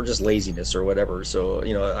something else, or just laziness or whatever. So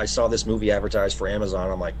I saw this movie advertised for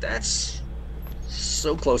Amazon. I'm like, that's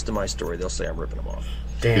so close to my story. They'll say I'm ripping them off.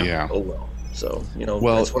 Damn. Yeah. Oh well. So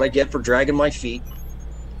that's what I get for dragging my feet.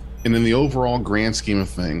 And in the overall grand scheme of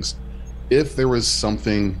things, if there was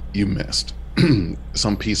something you missed,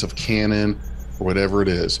 some piece of canon or whatever it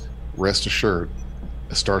is, rest assured,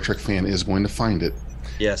 a Star Trek fan is going to find it.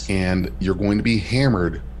 Yes. And you're going to be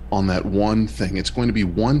hammered on that one thing. It's going to be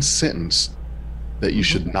one sentence that you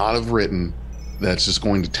should not have written that's just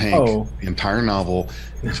going to tank the entire novel.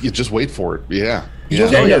 You just wait for it. Yeah. You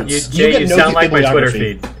sound like my Twitter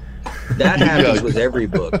feed. That happens with every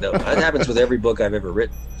book, though. That happens with every book I've ever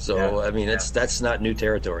written. So, I mean, that's not new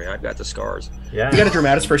territory. I've got the scars. Yeah. You got a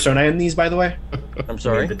dramatis personae in these, by the way? I'm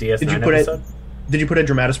sorry? The DS9 episode? Did you put a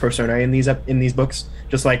dramatis personae in these books?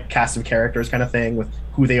 Just like cast of characters kind of thing, with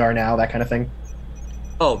who they are now, that kind of thing?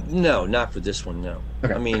 Oh, no, not for this one, no.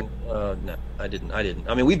 Okay. I mean, no, I didn't.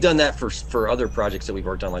 I mean, we've done that for other projects that we've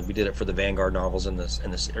worked on. Like we did it for the Vanguard novels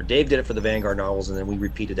or Dave did it for the Vanguard novels, and then we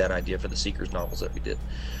repeated that idea for the Seekers novels that we did.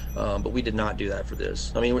 But we did not do that for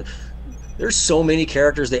this. I mean, there's so many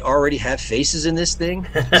characters, they already have faces in this thing.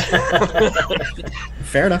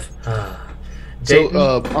 Fair enough.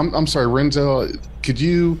 So, I'm sorry, Renzo, could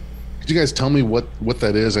you guys tell me what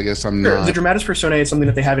that is? I guess I'm not. The dramatis personae is something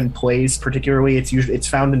that they have in plays, particularly. It's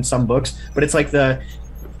found in some books, but it's like the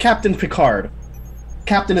Captain Picard,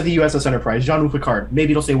 Captain of the USS Enterprise, Jean-Luc Picard.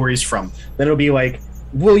 Maybe it'll say where he's from. Then it'll be like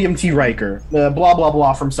William T. Riker, blah blah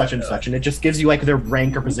blah from such and such, and it just gives you like their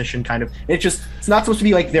rank or position, kind of. It's not supposed to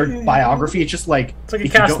be like their biography. It's just like, it's like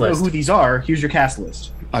if you don't know who these are, here's your cast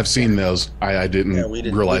list. I've seen those. I didn't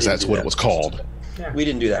realize that's what it was called. Yeah. We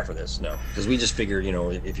didn't do that for this, no, because we just figured,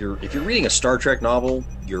 if you're reading a Star Trek novel,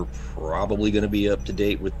 you're probably going to be up to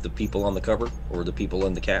date with the people on the cover or the people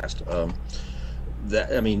in the cast.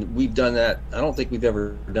 We've done that. I don't think we've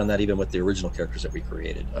ever done that even with the original characters that we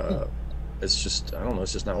created. It's just, I don't know.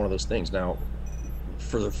 It's just not one of those things. Now,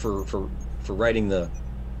 for writing the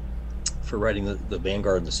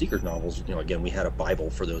Vanguard and the Seekers novels, again, we had a Bible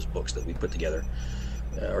for those books that we put together.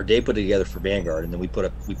 or Dave put it together for Vanguard, and then we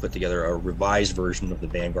put together a revised version of the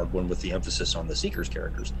Vanguard one with the emphasis on the Seekers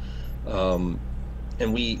characters.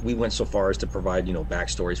 And we went so far as to provide,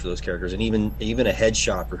 backstories for those characters, and even a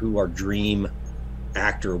headshot for who our dream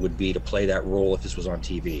actor would be to play that role if this was on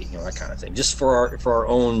TV, that kind of thing, just for our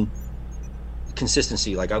own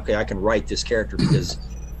consistency. Like, okay, I can write this character because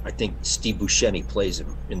I think Steve Buscemi plays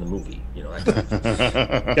him in the movie.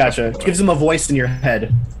 Gotcha. Gives him a voice in your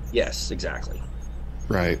head. Yes, exactly.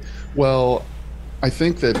 Right. Well, I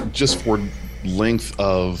think that just for length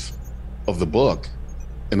of the book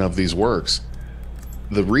and of these works,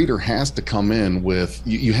 the reader has to come in with,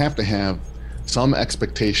 you have to have some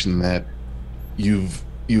expectation that you've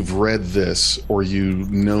read this or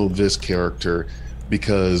this character,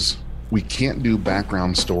 because we can't do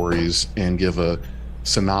background stories and give a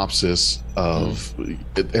synopsis of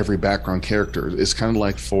every background character. It's kind of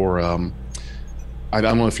like for I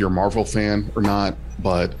don't know if you're a Marvel fan or not,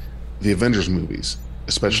 but the Avengers movies,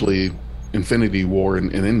 especially Infinity War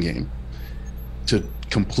and Endgame, to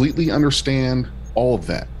completely understand all of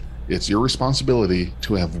that, it's your responsibility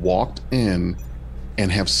to have walked in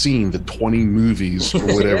and have seen the 20 movies or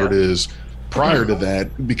whatever it is prior to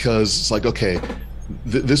that, because it's like, okay,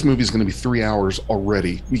 this movie is going to be 3 hours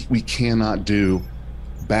already. We cannot do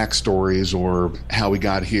backstories or how we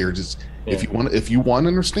got here. Just if you want to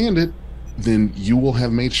understand it, then you will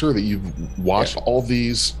have made sure that you've watched all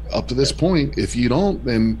these up to this point. If you don't,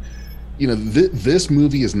 then this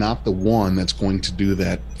movie is not the one that's going to do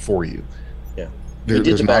that for you. Yeah, we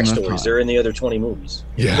did the backstories. They're in the other 20 movies.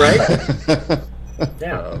 Yeah, right.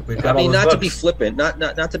 Yeah, we've got not to be flippant.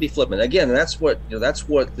 Not to be flippant. Again, that's what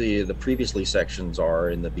the previously sections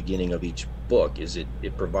are in the beginning of each book. Is it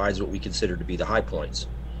provides what we consider to be the high points.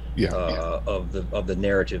 Of the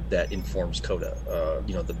narrative that informs Coda,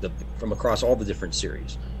 the from across all the different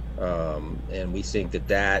series, and we think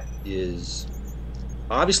that is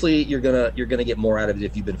obviously you're gonna get more out of it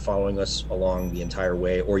if you've been following us along the entire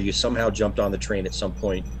way, or you somehow jumped on the train at some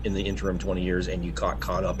point in the interim 20 years and you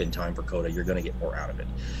caught up in time for Coda. You're gonna get more out of it.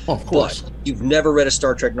 Oh, of course. But you've never read a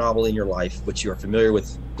Star Trek novel in your life, but you're familiar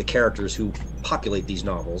with the characters who populate these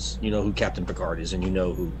novels. You know who Captain Picard is, and you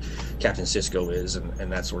know who Captain Sisko is,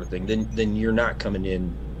 and that sort of thing. Then you're not coming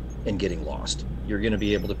in and getting lost. You're going to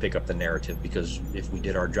be able to pick up the narrative, because if we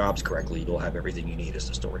did our jobs correctly, you'll have everything you need as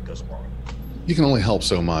the story goes along. You can only help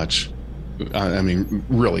so much. I mean,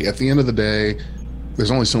 really, at the end of the day,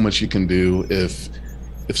 there's only so much you can do. If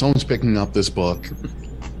someone's picking up this book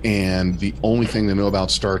and the only thing they know about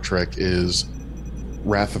Star Trek is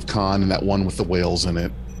Wrath of Khan and that one with the whales in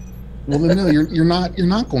it, well, then no, you're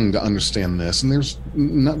not going to understand this, and there's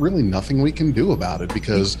not really nothing we can do about it,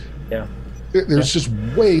 because there's just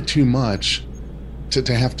way too much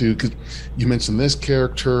to have to, because you mentioned this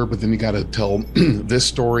character, but then you got to tell this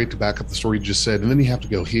story to back up the story you just said, and then you have to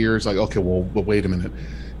go here. It's like, okay, well, but wait a minute.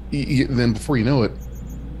 Then before you know it,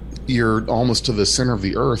 you're almost to the center of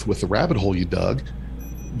the earth with the rabbit hole you dug,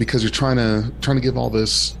 because you're trying to give all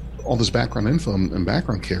this background info and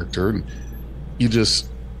background character, and you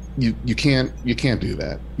can't do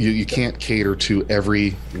that. You can't cater to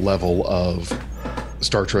every level of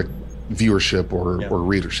Star Trek viewership or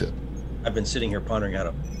readership. I've been sitting here pondering how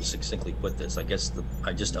to succinctly put this. I guess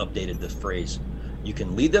I just updated the phrase. You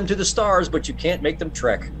can lead them to the stars, but you can't make them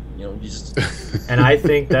trek. And I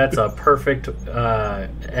think that's a perfect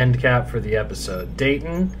end cap for the episode.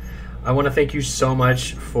 Dayton, I want to thank you so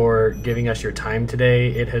much for giving us your time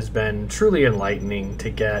today. It has been truly enlightening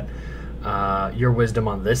to get your wisdom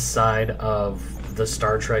on this side of the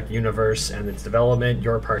Star Trek universe and its development,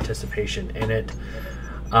 your participation in it.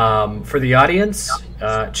 For the audience,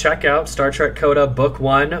 check out Star Trek Coda Book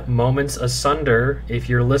 1, Moments Asunder. If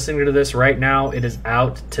you're listening to this right now, it is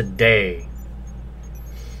out today.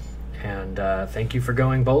 And thank you for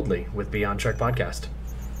going boldly with Beyond Trek Podcast.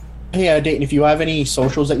 Hey, Dayton, if you have any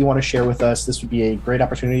socials that you want to share with us, this would be a great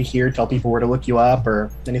opportunity here. Tell people where to look you up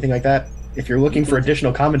or anything like that. If you're looking for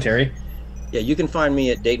additional commentary. Yeah, you can find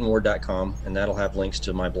me at DaytonWard.com, and that'll have links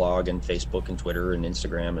to my blog and Facebook and Twitter and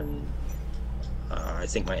Instagram, and I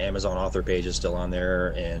think my Amazon author page is still on there,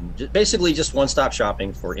 and basically just one-stop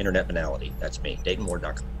shopping for internet banality. That's me,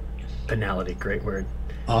 DaytonWard.com. Banality, great word.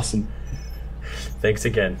 Awesome. Thanks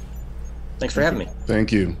again. Thanks for having me.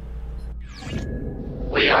 Thank you.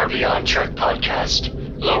 We are Beyond Trek Podcast.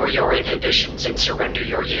 Lower your inhibitions and surrender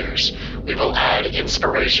your years. We will add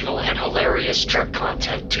inspirational and hilarious Trek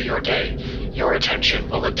content to your day. Your attention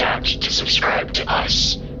will adapt to subscribe to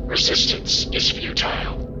us. Resistance is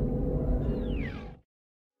futile.